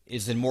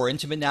 is it more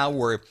intimate now,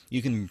 where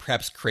you can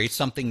perhaps create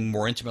something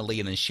more intimately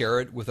and then share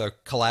it with a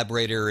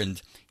collaborator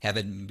and have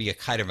it be a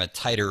kind of a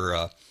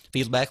tighter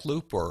feedback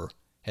loop? Or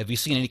have you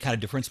seen any kind of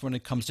difference when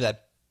it comes to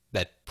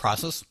that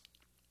process?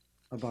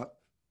 About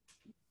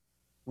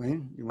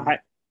Wayne?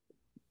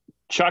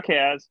 Chuck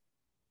has.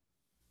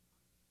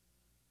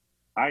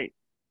 I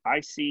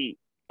see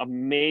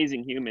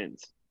amazing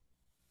humans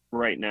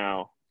right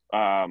now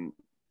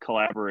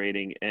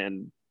collaborating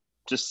and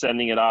just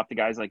sending it off to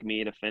guys like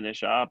me to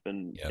finish up.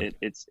 And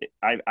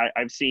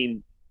I've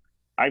seen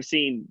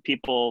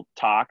people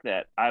talk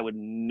that I would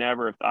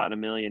never have thought in a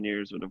million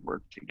years would have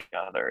worked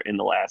together in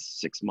the last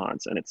 6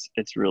 months. And it's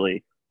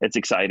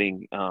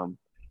exciting. And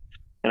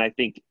I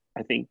think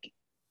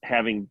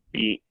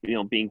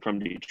being from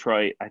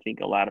Detroit, I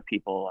think a lot of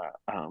people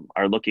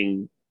are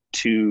looking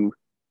to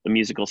the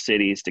musical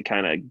cities to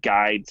kind of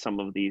guide some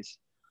of these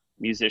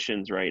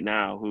musicians right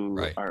now who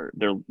Right. are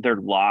they're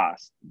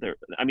lost.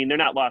 I mean, they're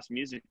not lost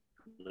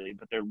musically,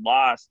 but they're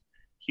lost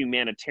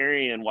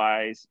humanitarian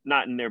wise,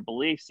 not in their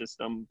belief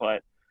system,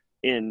 but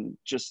in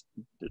just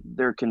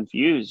they're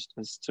confused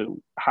as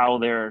to how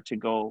they're to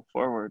go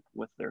forward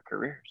with their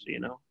careers, you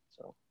know.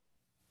 So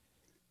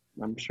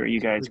I'm sure you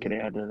guys could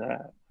add to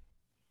that.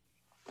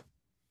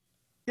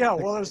 Yeah,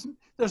 well,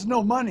 there's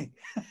no money.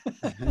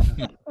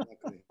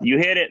 You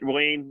hit it,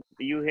 Wayne.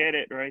 You hit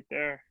it right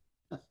there.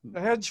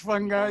 The hedge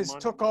fund guys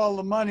took all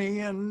the money,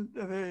 and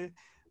the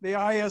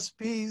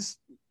ISPs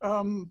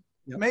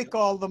make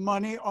all the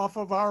money off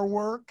of our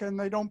work, and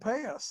they don't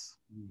pay us.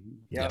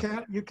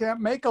 Yeah. You can't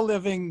make a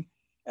living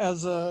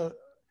as a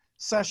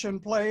session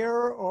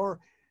player, or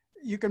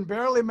you can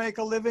barely make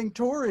a living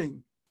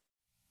touring.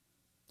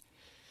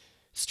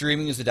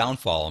 Streaming is a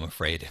downfall, I'm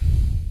afraid.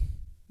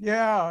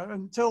 Yeah,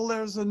 until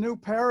there's a new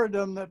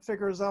paradigm that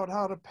figures out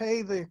how to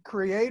pay the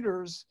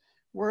creators,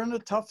 we're in a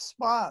tough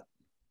spot.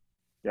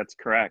 That's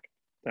correct.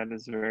 That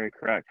is very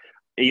correct.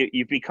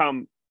 You've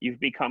become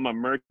a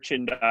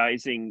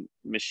merchandising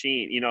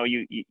machine. You know,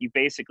 you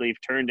basically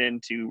have turned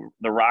into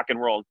the rock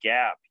and roll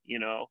Gap. You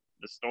know,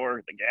 the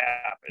store, the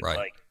Gap. It's right.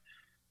 Like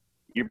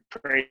you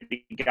pray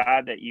to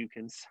God that you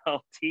can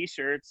sell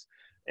T-shirts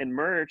and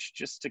merch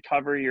just to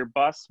cover your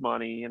bus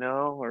money. You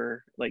know,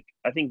 or like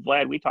I think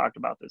Vlad, we talked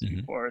about this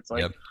before. It's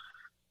like,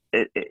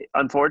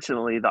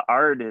 unfortunately, the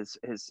art has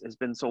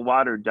been so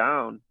watered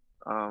down,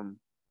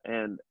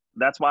 and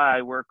that's why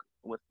I work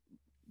with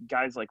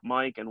guys like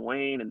Mike and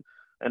Wayne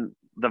and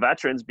the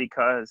veterans,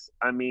 because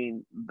I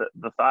mean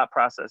the thought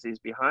processes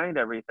behind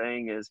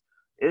everything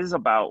is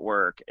about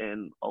work.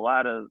 And a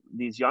lot of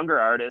these younger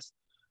artists,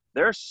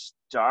 they're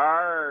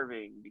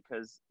starving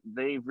because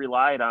they've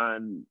relied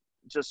on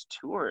just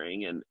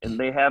touring and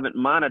they haven't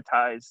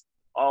monetized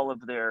all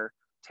of their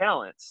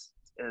talents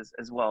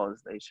as well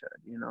as they should,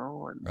 you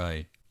know. And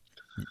right.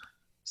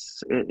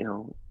 you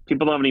know,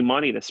 people don't have any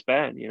money to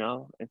spend, you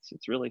know.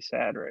 It's really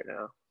sad right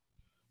now.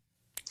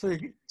 So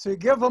you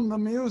give them the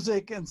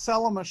music and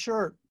sell them a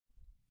shirt.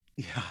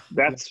 Yeah,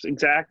 that's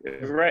exactly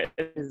right.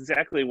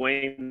 Exactly,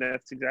 Wayne.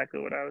 That's exactly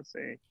what I was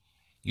saying.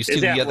 Used to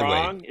be the other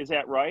wrong? way. Is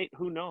that right?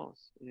 Who knows?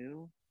 You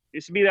know, it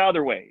used to be the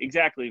other way.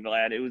 Exactly,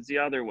 Vlad. It was the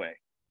other way.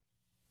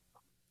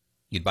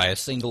 You'd buy a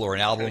single or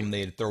an album,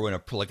 they'd throw in a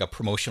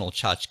promotional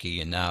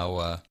tchotchke, and now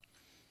I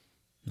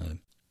don't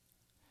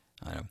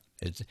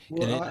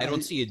know. I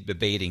don't see it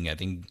debating. I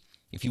think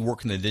if you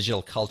work in the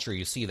digital culture,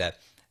 you see that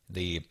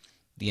the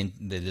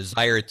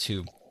desire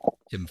to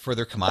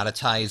further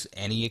commoditize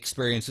any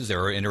experiences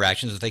or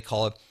interactions, as they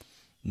call it,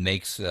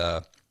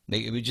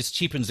 it just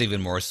cheapens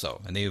even more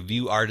so. And they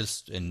view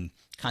artists and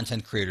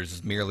content creators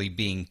as merely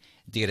being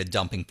data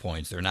dumping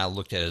points. They're now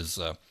looked at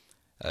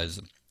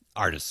as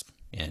artists.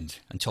 And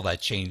until that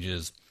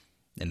changes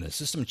and the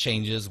system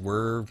changes,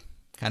 we're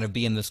kind of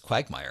being this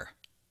quagmire.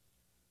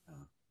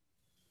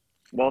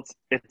 Well,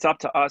 it's up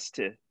to us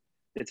to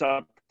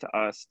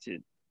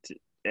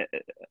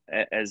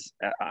as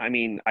I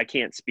mean, I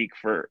can't speak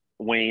for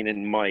Wayne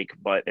and Mike,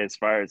 but as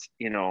far as,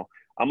 you know,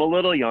 I'm a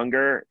little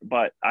younger,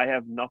 but I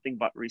have nothing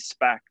but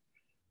respect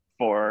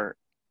for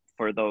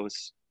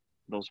those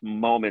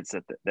moments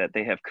that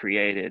they have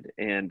created.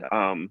 And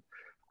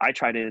I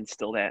try to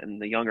instill that in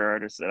the younger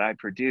artists that I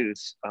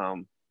produce.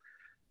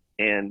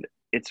 And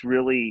it's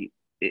really,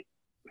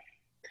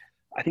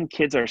 I think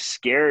kids are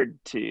scared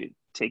to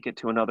take it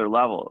to another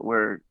level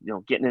where, you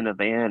know, getting in a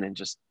van and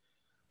just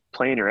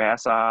playing your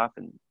ass off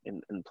and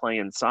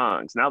playing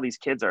songs. Now these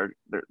kids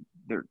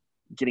they're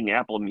getting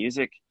Apple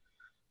Music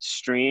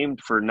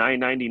streamed for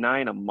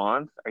 $9.99 a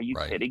month. Are you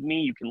kidding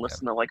me? You can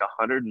listen to like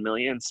 100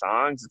 million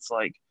songs. It's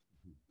like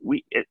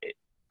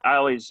I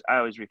always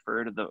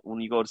refer to when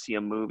you go to see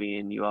a movie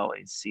and you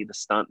always see the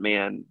stunt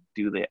man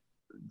do the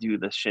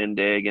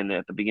shindig and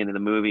at the beginning of the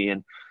movie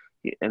and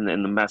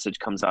then the message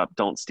comes up,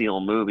 don't steal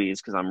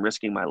movies because I'm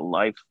risking my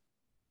life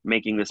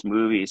making this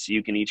movie so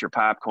you can eat your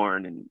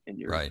popcorn and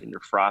your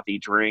frothy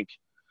drink.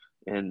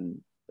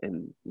 And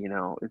you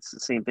know, it's the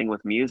same thing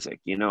with music.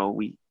 You know,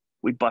 we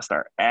bust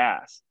our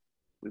ass.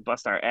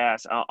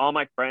 All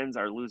my friends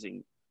are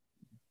losing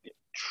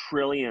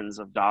trillions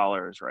of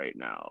dollars right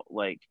now,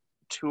 like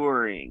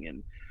touring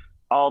and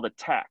all the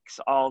techs,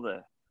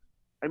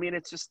 I mean,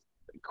 it's just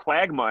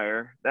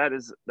quagmire. That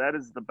is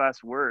the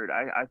best word.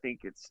 I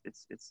think it's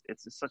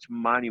such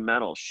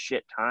monumental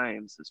shit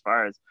times as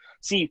far as,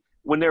 see,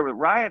 when there were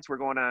riots were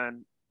going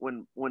on,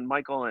 when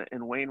Michael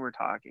and Wayne were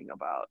talking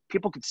about,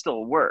 people could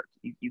still work.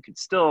 You could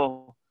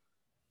still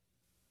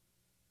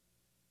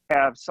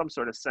have some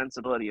sort of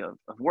sensibility of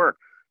work.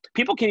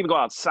 People can't even go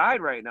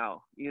outside right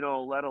now, you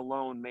know, let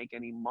alone make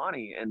any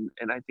money. And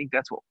I think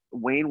that's what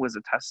Wayne was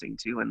attesting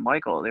to, and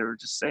Michael, they were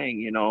just saying,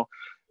 you know,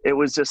 it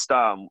was just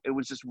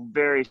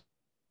very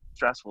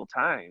stressful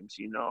times,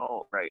 you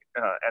know, right,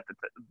 at the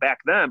back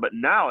then. But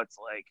now it's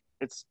like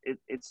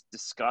it's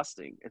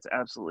disgusting. It's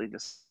absolutely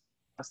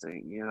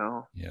disgusting, you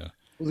know. Yeah.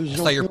 Well, I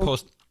saw your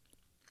post.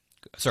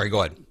 Sorry,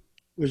 go ahead.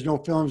 there's no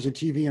films and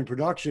TV in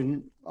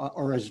production,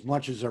 or as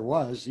much as there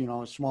was, you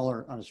know,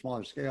 smaller on a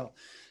smaller scale.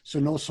 So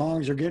no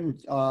songs are getting,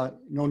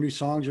 no new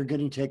songs are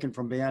getting taken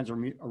from bands or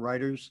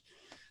writers,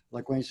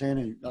 like Wayne's saying,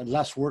 and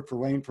less work for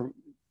Wayne for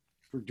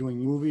doing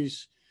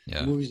movies.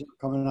 Yeah. Movies are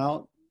coming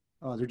out.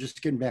 They're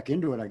just getting back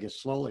into it, I guess,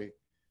 slowly.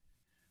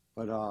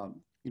 But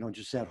you know,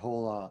 just that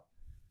whole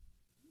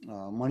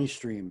money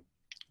stream.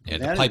 Yeah,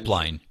 the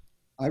pipeline.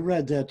 I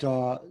read that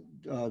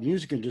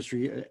music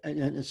industry,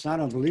 and it's not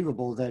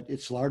unbelievable that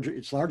it's larger.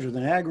 It's larger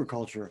than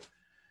agriculture.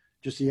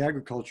 Just the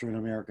agriculture in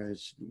America.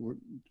 It's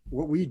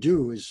what we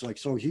do is like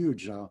so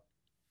huge,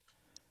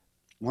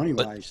 money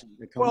wise.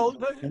 Well,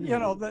 you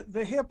know,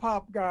 the hip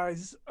hop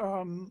guys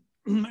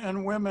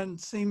and women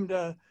seem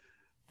to,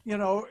 you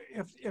know,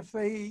 if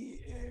they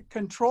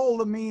control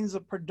the means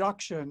of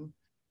production,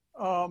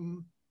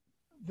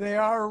 they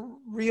are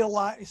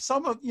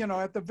some of, you know,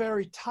 at the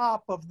very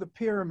top of the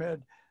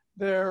pyramid,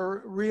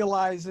 they're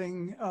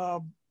realizing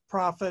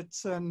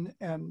profits and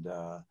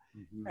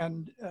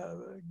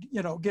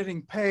you know,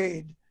 getting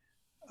paid.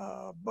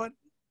 But,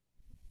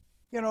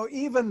 you know,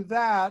 even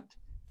that,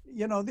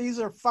 you know, these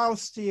are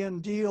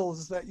Faustian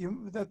deals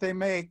that they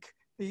make,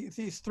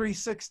 these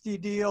 360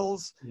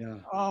 deals. Yeah.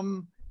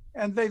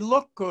 And they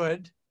look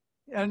good,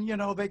 and, you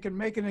know, they can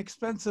make an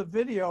expensive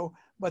video,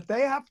 but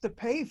they have to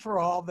pay for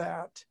all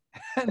that.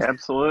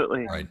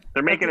 Absolutely. Right.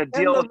 They're making a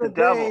deal with the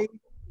devil.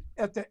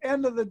 At the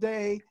end of the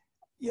day,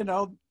 you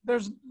know,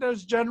 there's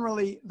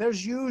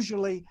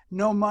usually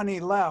no money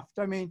left.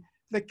 I mean,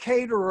 the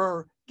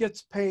caterer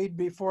gets paid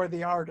before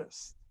the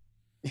artist.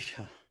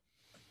 Yeah.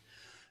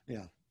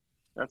 Yeah.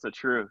 That's the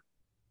truth.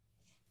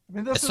 I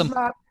mean, this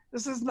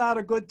is not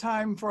a good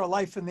time for a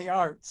life in the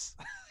arts.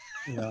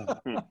 Yeah.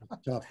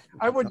 Tough.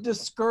 I would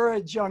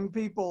discourage young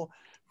people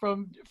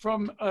from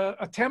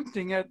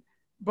attempting it,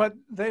 but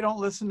they don't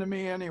listen to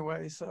me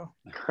anyway. So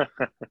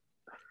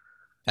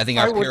I think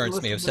our parents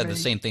may have said the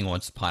same thing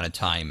once upon a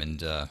time, and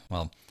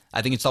well,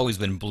 I think it's always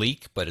been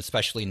bleak, but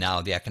especially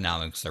now the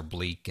economics are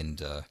bleak,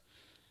 and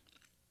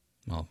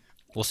well,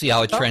 we'll see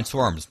how it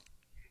transforms.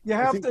 You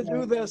have to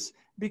do this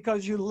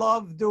because you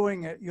love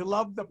doing it. You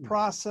love the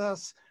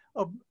process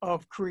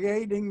of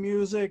creating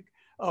music,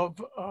 of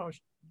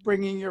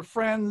bringing your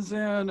friends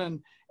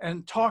in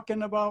and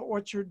talking about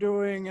what you're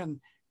doing and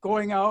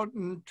going out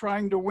and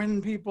trying to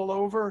win people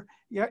over.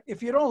 Yeah,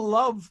 if you don't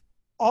love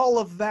all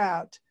of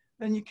that,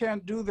 then you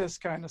can't do this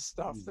kind of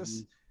stuff. Mm-hmm.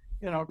 This,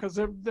 you know, because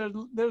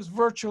there's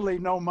virtually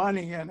no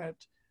money in it.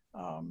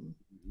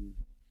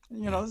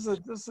 You know,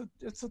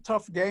 it's a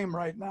tough game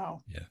right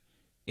now. Yeah.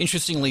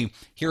 Interestingly,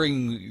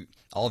 hearing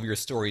all of your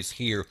stories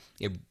here,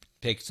 it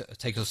takes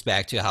us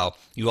back to how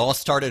you all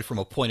started from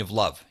a point of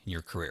love in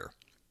your career.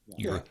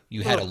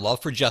 You had a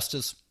love for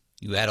justice.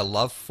 You had a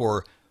love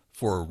for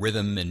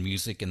rhythm and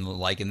music and the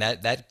like, and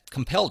that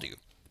compelled you.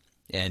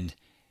 And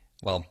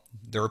well,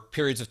 there were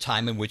periods of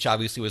time in which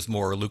obviously it was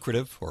more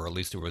lucrative, or at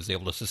least it was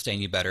able to sustain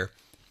you better.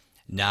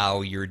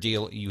 Now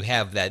you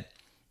have that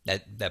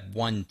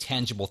one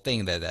tangible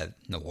thing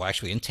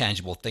actually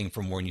intangible thing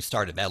from when you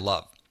started, that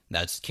love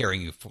that's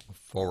carrying you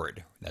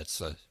forward.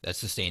 That's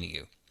sustaining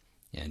you,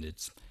 and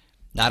it's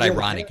not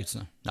ironic. It's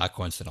not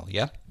coincidental.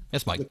 Yeah.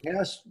 Yes, Mike.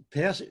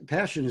 The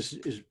passion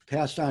is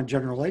passed on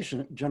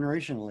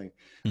generationally.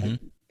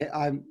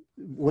 I'm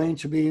Wayne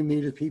to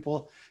me to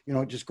people, you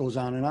know, it just goes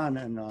on. And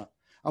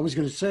I was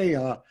going to say,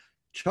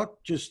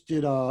 Chuck just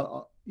did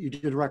you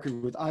did a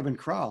record with Ivan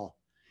Kral.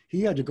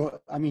 He had to go.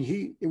 I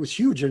mean, it was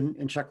huge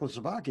in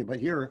Czechoslovakia, but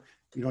here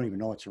you don't even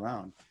know it's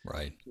around.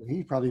 Right.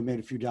 He probably made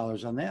a few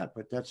dollars on that,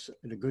 but that's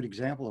a good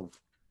example of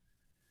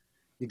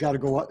you got to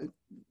go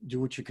do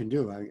what you can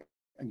do. I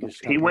guess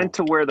he went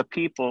to where the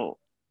people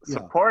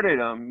supported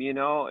him. You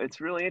know, it's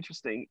really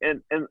interesting.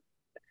 And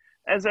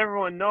as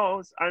everyone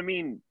knows, I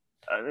mean,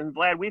 and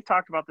Vlad, we've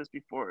talked about this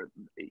before.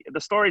 The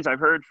stories I've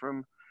heard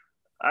from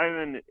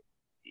Ivan,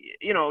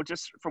 you know,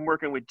 just from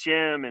working with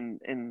Jim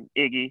and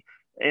Iggy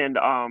and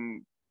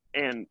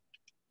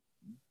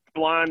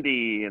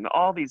Blondie and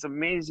all these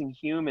amazing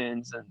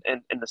humans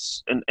and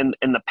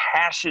the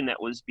passion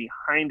that was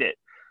behind it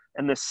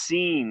and the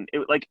scene.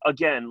 It, like,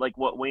 again, like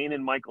what Wayne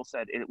and Michael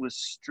said, it was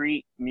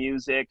street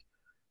music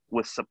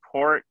with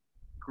support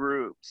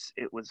groups.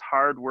 It was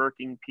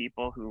hardworking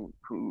people who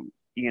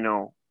you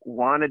know,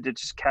 wanted to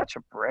just catch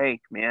a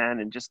break, man,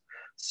 and just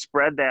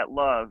spread that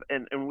love.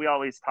 And we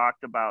always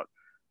talked about,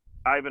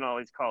 Ivan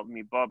always called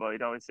me Bubba.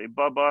 He'd always say,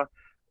 Bubba,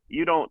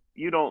 you don't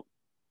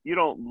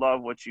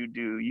love what you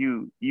do.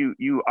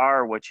 You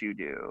are what you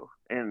do.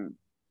 And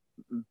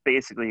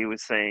basically he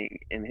was saying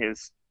in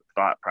his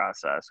thought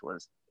process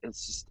was,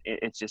 it's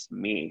just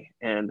me.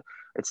 And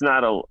it's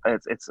not a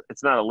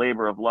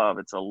labor of love.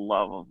 It's a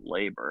love of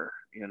labor,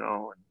 you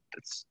know.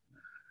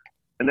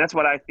 And that's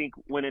what I think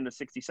went into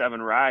 '67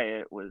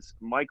 Riot was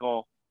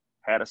Michael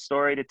had a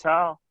story to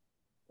tell,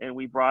 and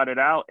we brought it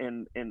out.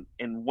 And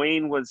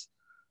Wayne was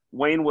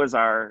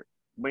our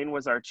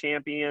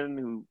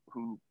champion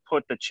who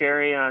put the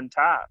cherry on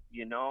top,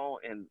 you know.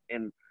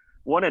 And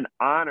what an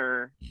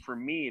honor for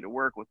me to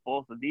work with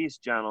both of these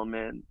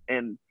gentlemen.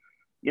 And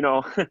you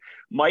know,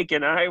 Mike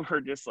and I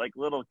were just like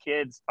little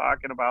kids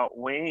talking about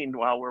Wayne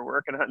while we're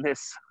working on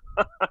this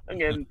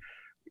song. And,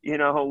 you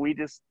know, we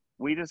just,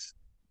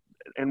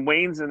 and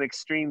Wayne's an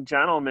extreme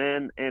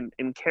gentleman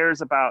and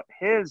cares about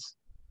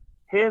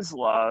his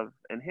love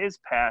and his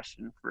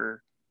passion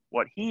for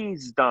what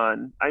he's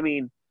done. I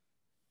mean,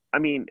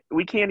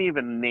 we can't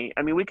even name,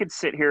 I mean, we could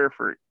sit here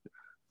for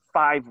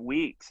 5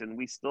 weeks and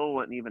we still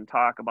wouldn't even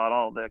talk about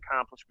all the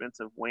accomplishments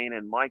of Wayne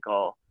and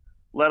Michael,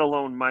 let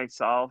alone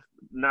myself,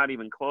 not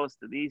even close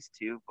to these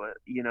two. But,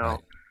 you know,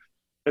 right.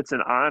 It's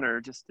an honor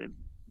just to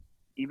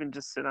even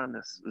just sit on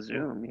this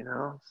Zoom, you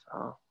know.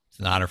 So it's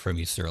an honor for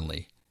me,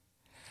 certainly.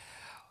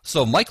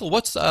 So, Michael,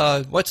 what's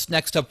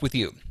next up with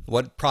you?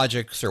 What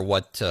projects or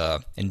what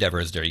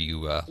endeavors are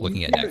you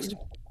looking at next?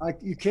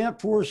 You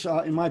can't force,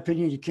 in my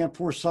opinion, you can't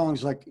force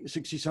songs like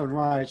 67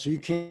 Riot. So you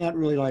can't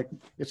really like,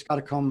 it's got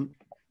to come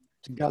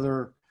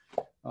together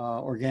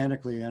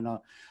organically. And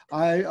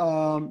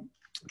I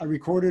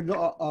recorded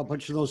a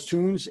bunch of those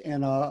tunes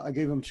and I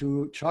gave them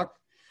to Chuck.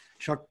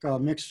 Chuck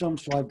mixed them.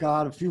 So I've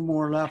got a few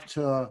more left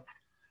to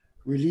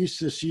release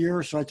this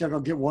year. So I think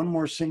I'll get one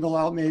more single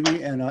out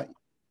maybe, and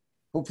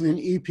hopefully an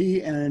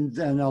EP and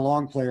then a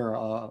long player,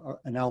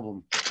 an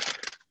album.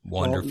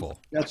 Wonderful. So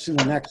that's in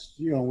the next,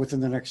 you know, within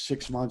the next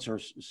 6 months or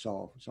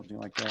so, something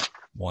like that.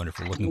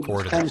 Wonderful. Looking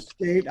forward to kind of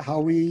skate how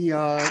we,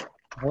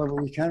 however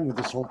we can with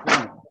this whole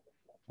thing.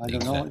 I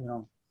don't know, you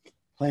know,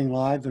 playing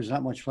live. There's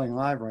not much playing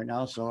live right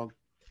now, so.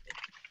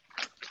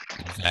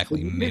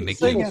 Exactly. Keep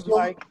singing,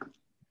 Mike.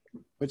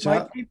 What's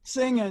Mike, that? keep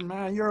singing,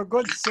 man. You're a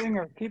good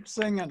singer. Keep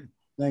singing.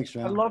 Thanks,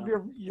 man. I love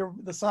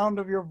the sound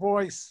of your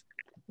voice.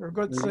 You're a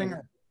good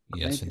singer.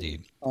 Yes,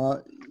 indeed.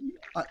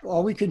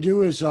 All we can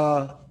do is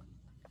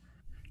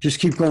just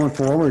keep going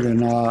forward,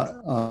 and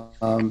I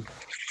don't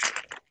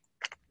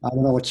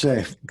know what to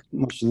say.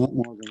 Much more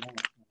than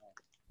that.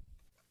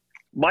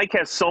 Mike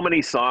has so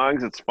many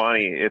songs. It's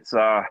funny. It's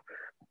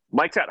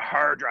Mike's got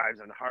hard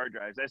drives and hard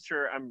drives.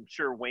 I'm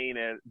sure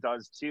Wayne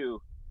does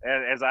too,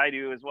 as I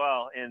do as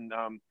well. And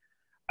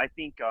I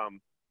think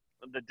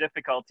the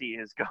difficulty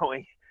is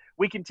going.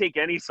 We can take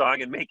any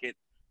song and make it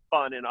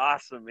fun and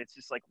awesome. It's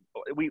just like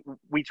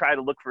we try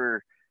to look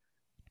for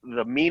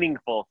the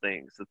meaningful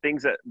things, the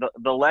things that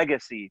the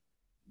legacy,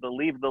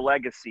 leave the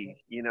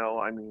legacy. You know,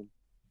 I mean,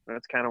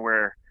 that's kind of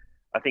where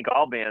I think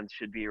all bands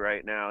should be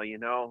right now. You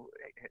know,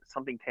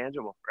 something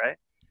tangible, right?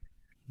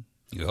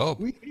 You hope.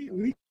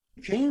 We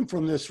came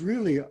from this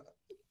really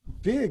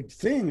big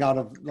thing out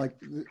of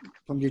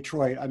from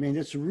Detroit. I mean,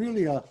 it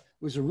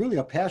was really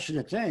a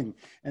passionate thing,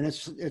 and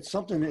it's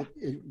something that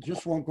it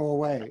just won't go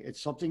away.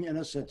 It's something in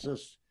us that's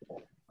just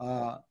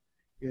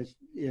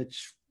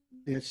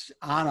it's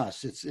on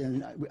us.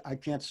 I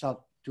can't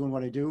stop doing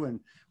what I do, and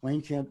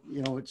Wayne can't.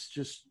 You know, it's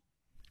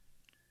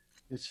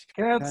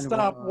can't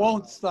stop,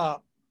 won't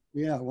stop.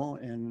 Yeah, well,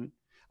 and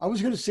I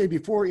was going to say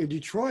before, in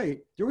Detroit,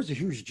 there was a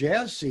huge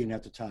jazz scene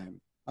at the time.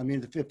 I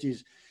mean, the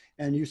 50s,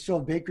 and you still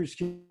have Baker's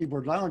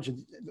Keyboard Lounge,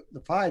 and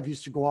the Five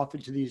used to go off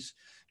into these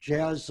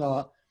jazz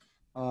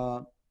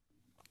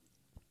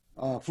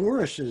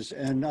flourishes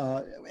and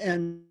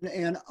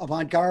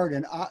avant-garde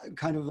and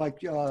kind of like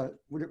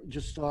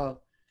just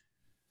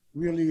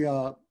really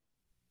I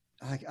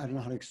don't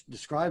know how to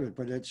describe it,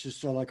 but it's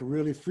just like a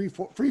really free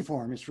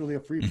form. It's really a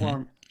free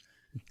form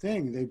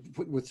thing they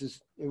put with this.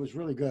 It was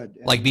really good.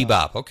 And, like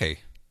bebop, okay.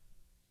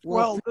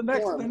 Well, the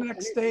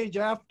next stage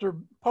after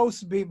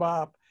post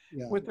bebop,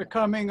 with the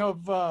coming of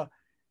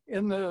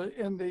in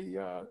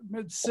the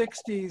mid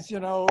 '60s, you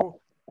know,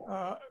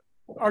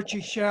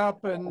 Archie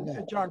Shepp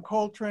and John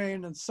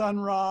Coltrane and Sun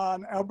Ra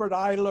and Albert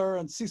Ayler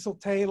and Cecil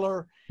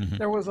Taylor.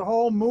 There was a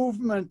whole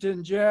movement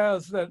in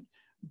jazz that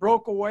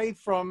broke away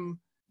from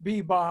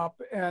bebop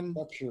and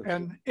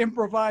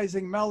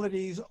improvising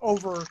melodies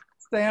over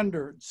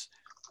standards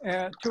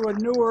and to a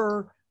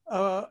newer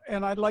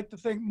and I'd like to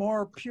think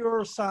more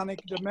pure sonic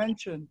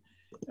dimension.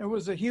 It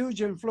was a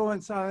huge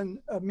influence on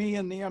me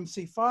and the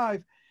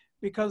MC5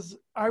 because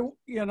I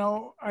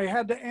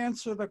had to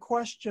answer the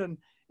question,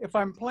 if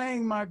I'm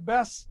playing my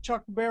best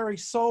Chuck Berry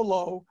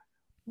solo,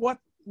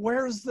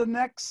 where's the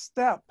next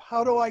step?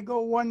 How do I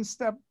go one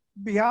step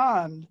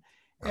beyond?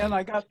 And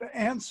I got the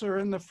answer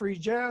in the free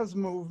jazz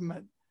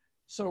movement.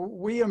 So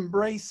we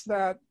embrace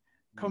that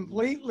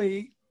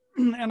completely.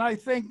 And I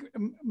think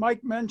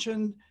Mike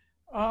mentioned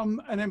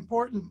an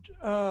important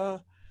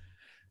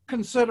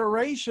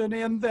consideration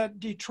in that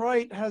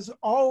Detroit has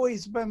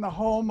always been the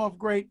home of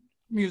great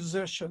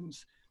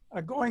musicians.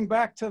 Going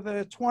back to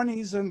the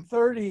 20s and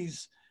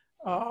 30s,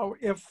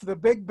 if the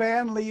big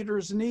band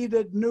leaders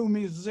needed new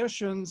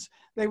musicians,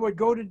 they would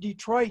go to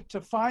Detroit to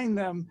find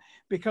them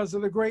because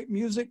of the great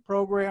music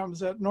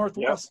programs at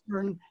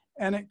Northwestern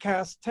and at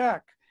Cass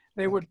Tech.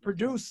 They would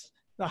produce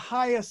the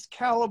highest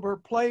caliber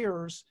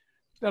players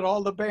that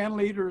all the band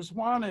leaders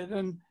wanted,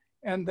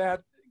 and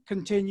that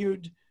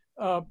continued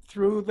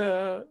through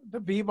the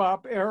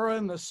bebop era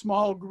and the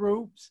small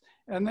groups.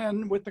 And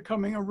then with the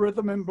coming of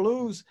rhythm and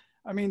blues,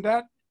 I mean,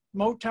 that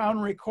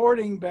Motown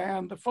recording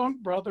band, the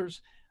Funk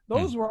Brothers,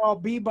 those were all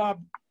bebop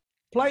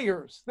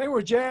players. They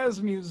were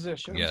jazz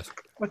musicians, Yes.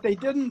 but they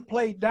didn't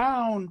play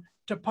down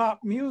to pop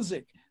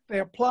music. They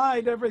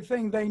applied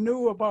everything they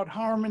knew about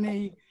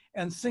harmony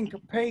and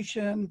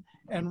syncopation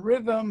and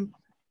rhythm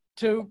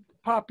to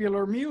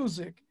popular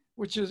music,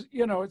 which is,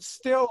 you know, it's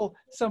still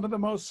some of the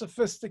most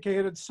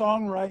sophisticated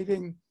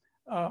songwriting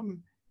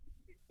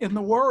in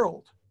the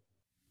world.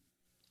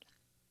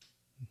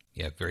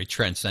 Yeah, very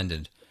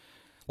transcendent.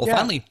 Well, Yeah.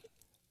 finally,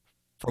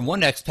 from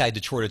one expat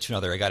Detroiter to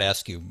another, I got to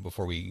ask you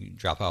before we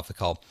drop off the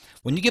call.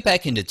 When you get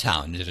back into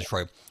town, into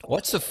Detroit,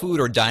 what's the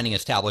food or dining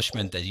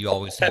establishment that you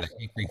always have a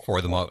hankering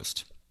for the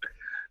most?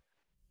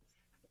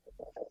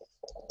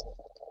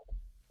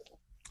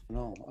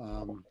 No.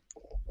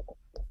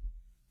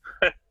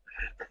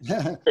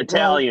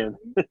 Italian.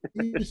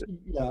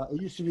 Well,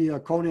 it used to be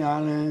Coney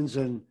Islands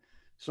and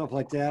stuff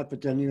like that,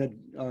 but then you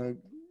had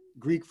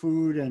Greek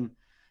food, and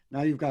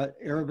now you've got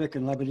Arabic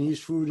and Lebanese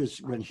food has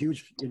been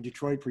huge in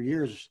Detroit for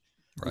years.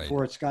 Right.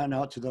 Before it's gotten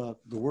out to the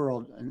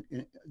world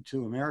and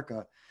to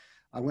America.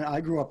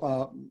 I grew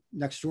up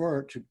next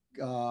door to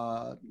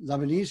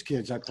Lebanese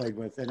kids I played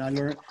with, and I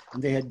learned,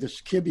 and they had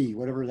this kibbeh,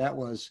 whatever that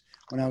was,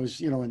 when I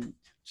was, you know, in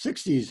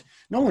 60s.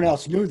 No one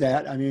else knew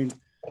that. I mean,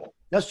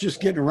 that's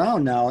just getting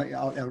around now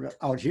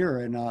out here,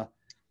 and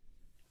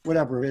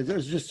whatever.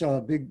 There's just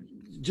a big,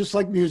 just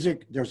like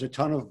music, there's a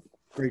ton of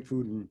great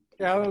food. And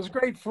Yeah, there's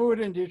great food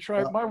in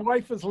Detroit. My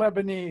wife is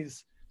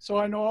Lebanese, so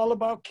I know all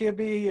about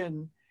kibbeh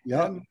and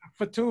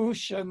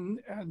fattoush and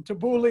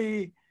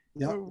tabbouleh.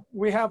 Yeah,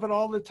 we have it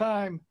all the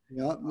time.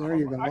 Yeah, there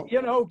you go.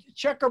 You know,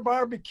 Checker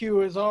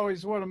Barbecue is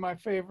always one of my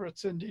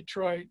favorites in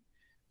Detroit.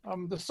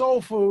 The soul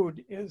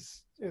food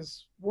is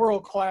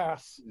world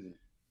class.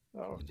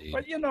 So,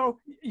 but you know,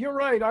 you're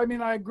right. I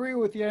mean, I agree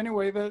with you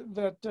anyway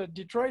that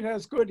Detroit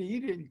has good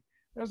eating.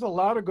 There's a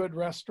lot of good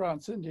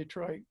restaurants in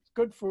Detroit.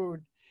 Good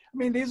food. I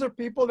mean, these are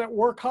people that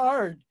work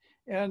hard,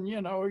 and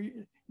you know,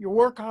 you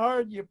work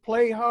hard, you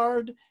play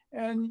hard,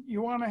 and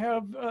you want to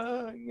have,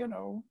 you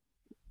know,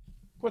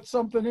 put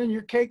something in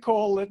your cake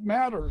hole that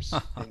matters.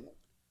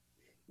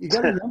 You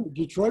got to remember,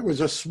 Detroit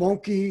was a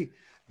smoky,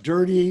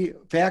 dirty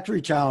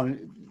factory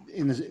town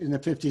in the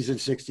 50s and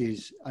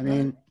 60s. I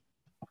mean,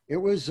 it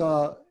was,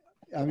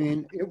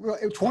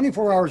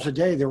 24 hours a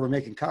day they were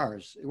making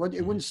cars. It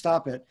wouldn't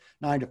stop at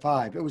 9 to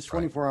 5. It was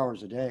 24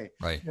 hours a day.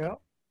 Right. Yeah.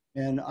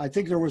 And I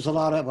think there was a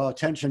lot of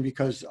tension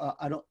because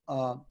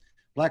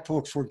black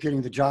folks were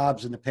getting the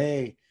jobs and the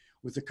pay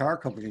with the car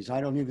companies.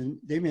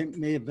 They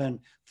may have been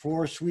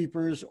floor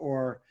sweepers,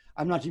 or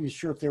I'm not even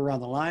sure if they were on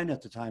the line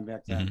at the time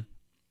back then.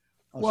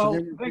 Well,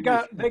 so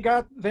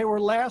they were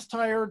last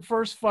hired,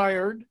 first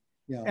fired,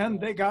 and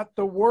they got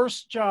the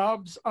worst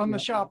jobs on the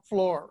shop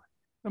floor,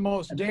 the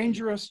most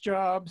dangerous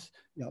jobs,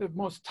 the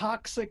most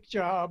toxic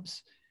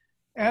jobs.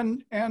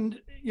 And,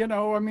 you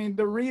know, I mean,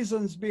 the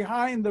reasons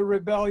behind the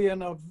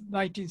rebellion of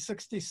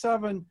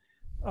 1967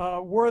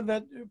 were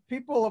that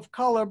people of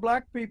color,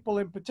 black people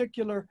in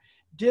particular,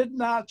 did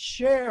not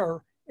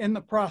share in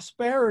the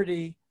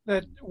prosperity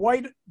that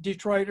white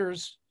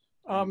Detroiters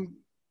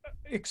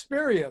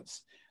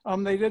experienced.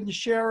 They didn't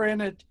share in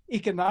it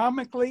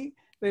economically,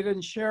 they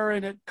didn't share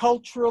in it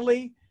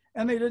culturally,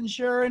 and they didn't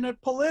share in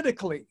it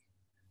politically.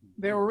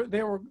 They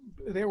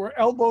were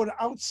elbowed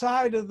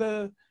outside of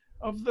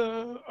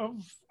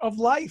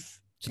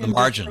life, to the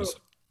margins.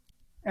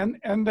 Detroit.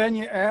 And then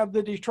you add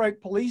the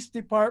Detroit Police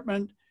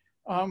Department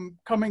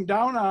coming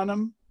down on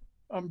them,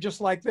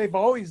 just like they've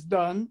always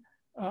done.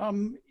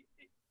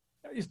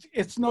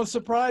 It's no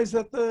surprise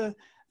that the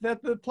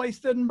place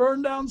didn't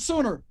burn down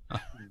sooner.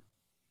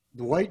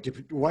 The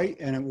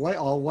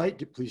all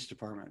white police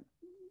department.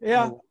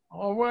 Yeah,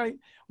 all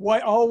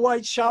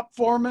white shop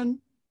foreman.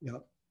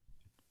 Yep.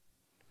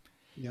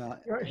 Yeah.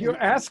 You're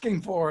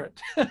asking for it.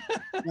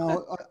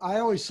 Now, I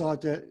always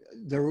thought that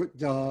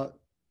the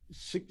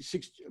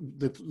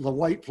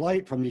white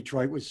flight from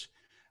Detroit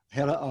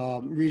had a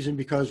reason,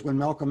 because when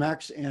Malcolm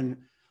X and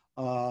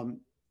Martin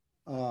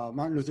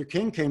Luther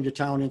King came to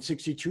town in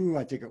 '62,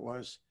 I think it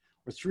was,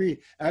 or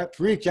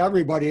freaked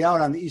everybody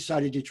out on the east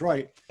side of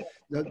Detroit.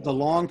 The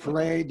long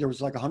parade, there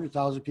was like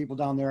 100,000 people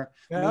down there.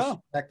 Yeah.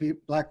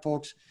 Black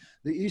folks.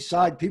 The east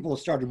side people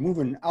started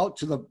moving out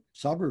to the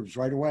suburbs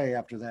right away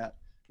after that.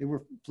 They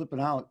were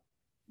flipping out.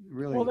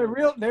 Really.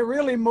 Well, they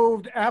really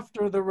moved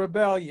after the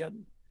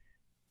rebellion.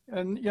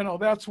 And, you know,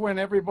 that's when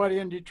everybody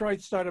in Detroit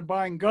started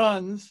buying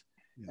guns.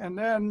 Yeah. And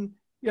then,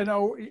 you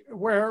know,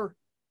 where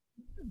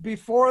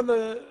before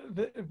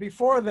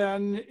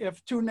then,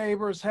 if two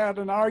neighbors had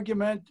an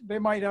argument, they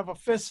might have a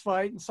fist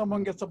fight and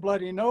someone gets a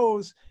bloody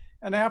nose.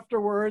 And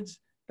afterwards,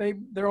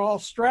 they're all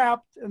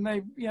strapped and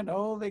they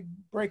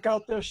break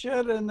out their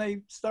shit and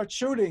they start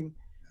shooting.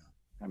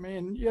 I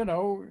mean, you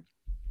know,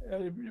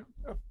 a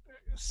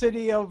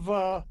city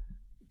of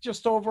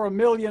just over 1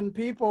 million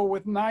people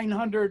with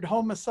 900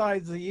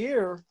 homicides a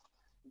year,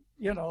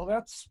 you know,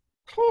 that's,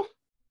 whew.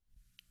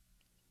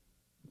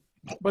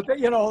 But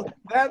you know,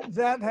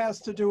 that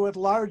has to do with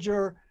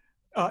larger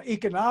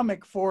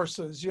economic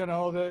forces. You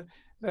know,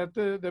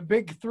 the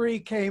big three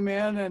came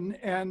in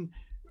and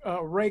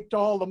raked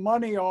all the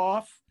money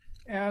off,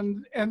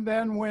 And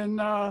then when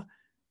the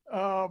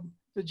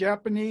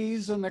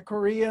Japanese and the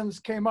Koreans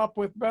came up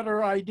with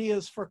better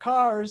ideas for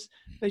cars,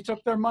 they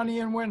took their money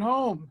and went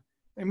home.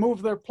 They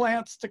moved their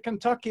plants to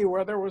Kentucky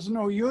where there was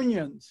no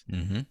unions.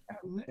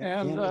 Mm-hmm.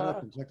 And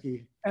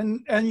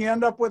you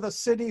end up with a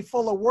city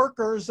full of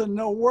workers and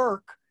no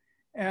work.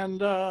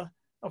 And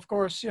of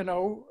course, you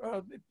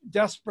know,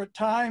 desperate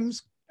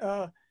times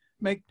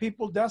make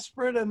people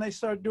desperate, and they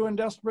start doing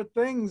desperate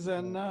things.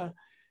 And,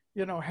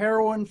 you know,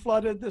 heroin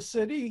flooded the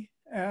city,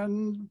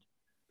 and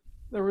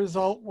the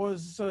result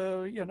was,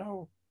 you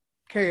know,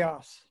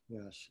 chaos.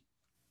 Yes.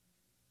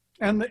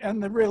 And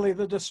really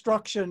the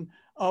destruction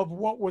of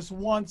what was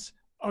once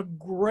a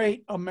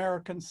great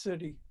American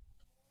city.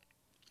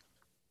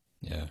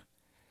 Yeah.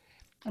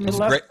 I mean,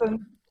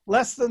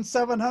 less than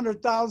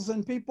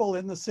 700,000 people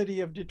in the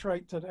city of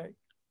Detroit today.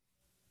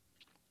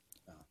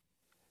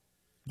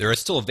 There are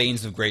still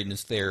veins of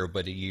greatness there,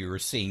 but you're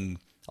seeing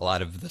a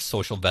lot of the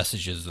social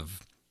vestiges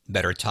of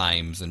better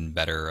times and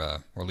better,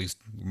 or at least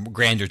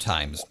grander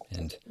times,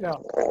 and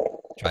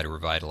try to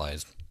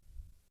revitalize.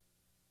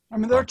 I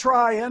mean, they're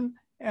trying,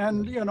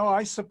 and, you know,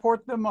 I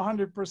support them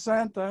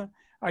 100%.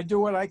 I do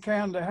what I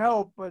can to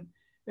help, but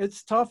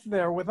it's tough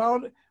there.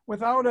 Without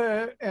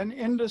an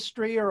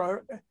industry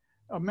or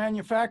a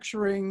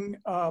manufacturing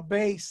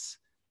base,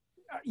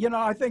 you know,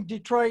 I think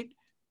Detroit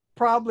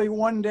probably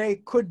one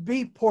day could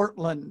be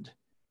Portland,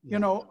 you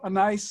know, a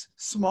nice,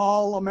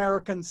 small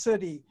American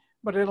city,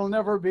 but it'll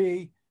never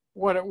be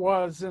what it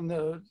was in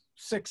the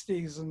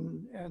 60s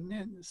and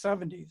in the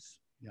 70s.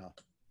 Yeah,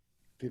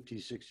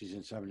 50s, 60s,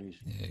 and 70s.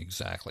 Yeah,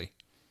 exactly.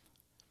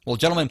 Well,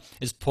 gentlemen,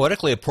 it's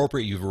poetically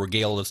appropriate you've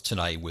regaled us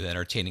tonight with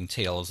entertaining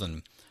tales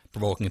and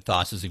provoking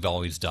thoughts, as you've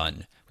always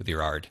done with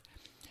your art.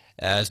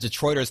 As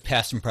Detroiters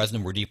past and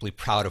present, we're deeply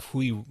proud of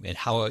who you and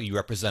how you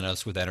represent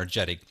us with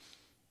energetic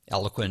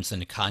eloquence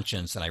and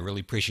conscience, and I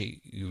really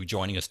appreciate you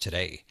joining us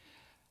today.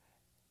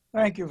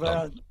 Thank you,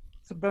 Vlad.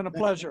 It's been a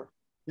pleasure.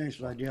 Thanks,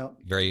 Vlad. Yeah.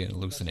 Very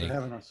elucidating.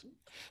 Thanks for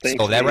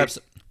having us.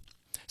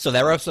 So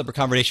that wraps up our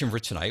conversation for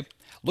tonight.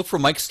 Look for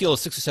Mike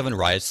Steele's 67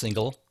 Riot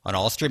single on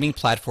all streaming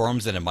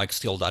platforms and at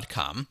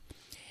MikeSteele.com.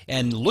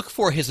 And look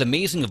for his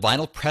amazing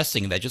vinyl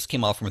pressing that just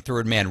came out from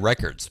Third Man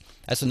Records.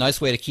 That's a nice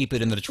way to keep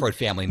it in the Detroit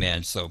family,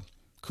 man. So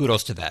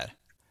kudos to that.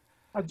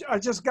 I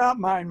just got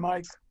mine,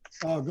 Mike.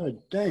 Oh, good.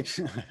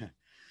 Thanks.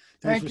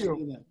 Thank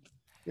you.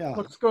 Yeah.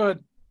 Looks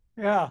good.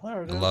 Yeah,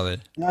 there it is. I love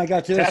it. And I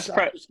got this. Test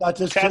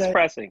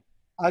pressing.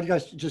 I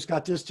just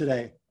got this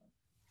today.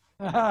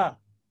 Uh-huh.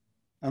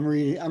 I'm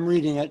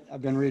reading it.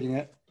 I've been reading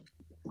it.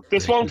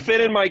 This won't fit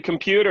in my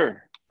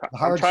computer.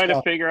 I'm trying to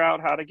stuff. figure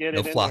out how to get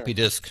it in floppy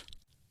there. disk.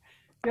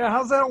 Yeah,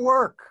 how's that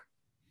work?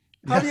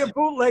 How do you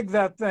bootleg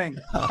that thing?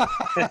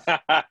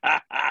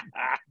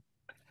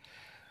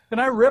 Can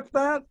I rip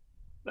that?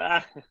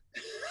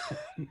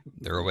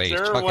 There are ways.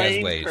 Sir Chuck has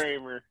Wayne ways.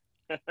 Kramer.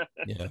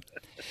 Yeah.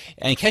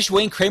 And catch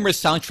Wayne Kramer's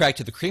soundtrack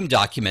to the Cream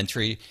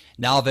documentary,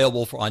 now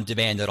available on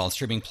demand on all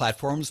streaming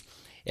platforms.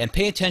 And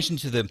pay attention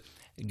to the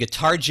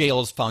Guitar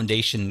Jails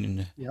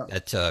Foundation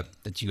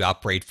that you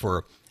operate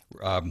for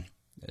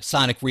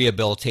sonic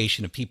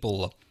rehabilitation of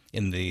people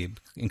in the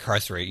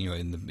incarcerated,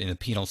 in the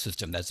penal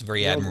system. That's a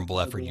very admirable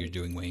effort you're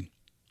doing, Wayne.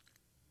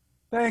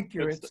 Thank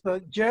you. It's the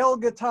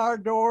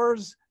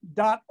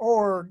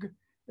jailguitardoors.org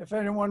if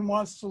anyone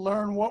wants to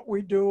learn what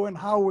we do and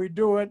how we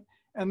do it,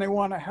 and they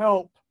want to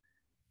help.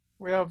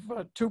 We have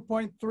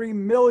 2.3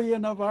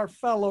 million of our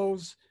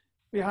fellows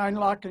behind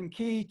lock and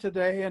key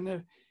today,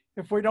 and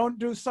if we don't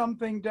do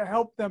something to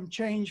help them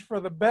change for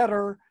the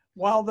better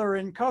while they're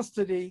in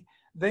custody,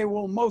 they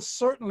will most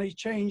certainly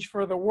change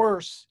for the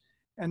worse.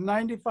 And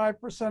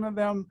 95% of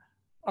them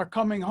are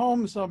coming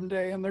home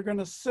someday, and they're going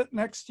to sit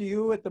next to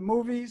you at the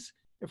movies,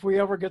 if we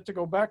ever get to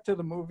go back to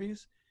the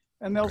movies,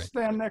 and they'll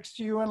stand next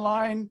to you in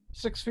line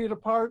 6 feet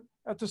apart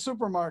at the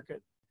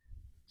supermarket.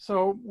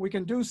 So we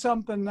can do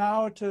something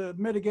now to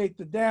mitigate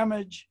the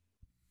damage.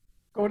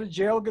 Go to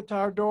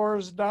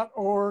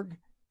jailguitardoors.org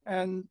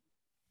and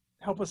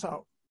help us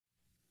out.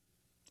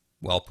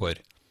 Well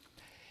put.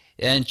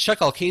 And Chuck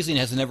Alkazian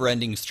has a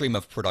never-ending stream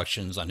of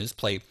productions on his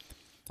plate.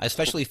 I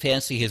especially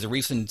fancy his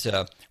recent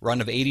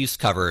run of 80s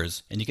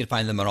covers, and you can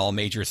find them on all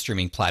major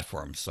streaming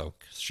platforms. So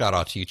shout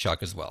out to you,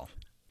 Chuck, as well.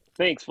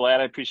 Thanks, Vlad.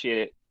 I appreciate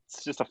it.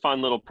 It's just a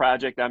fun little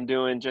project I'm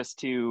doing just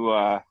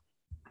to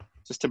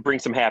bring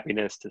some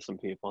happiness to some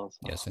people.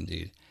 So. Yes,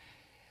 indeed.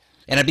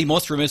 And I'd be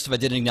most remiss if I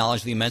didn't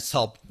acknowledge the immense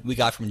help we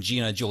got from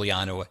Gina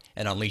Giuliano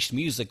and Unleashed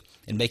Music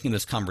in making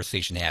this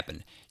conversation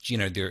happen.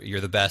 Gina, you're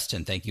the best,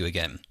 and thank you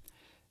again.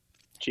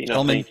 Gina,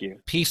 gentlemen, thank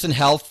you. Peace and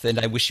health, and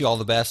I wish you all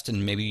the best,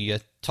 and maybe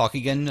talk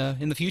again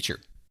in the future.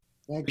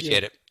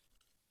 Appreciate it.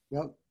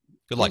 Yep.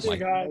 Good luck, Thank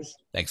Mike. you, guys.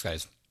 Thanks,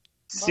 guys.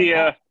 See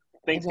ya.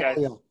 Thanks, guys.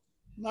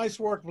 Nice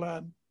work,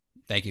 Vlad.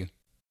 Thank you.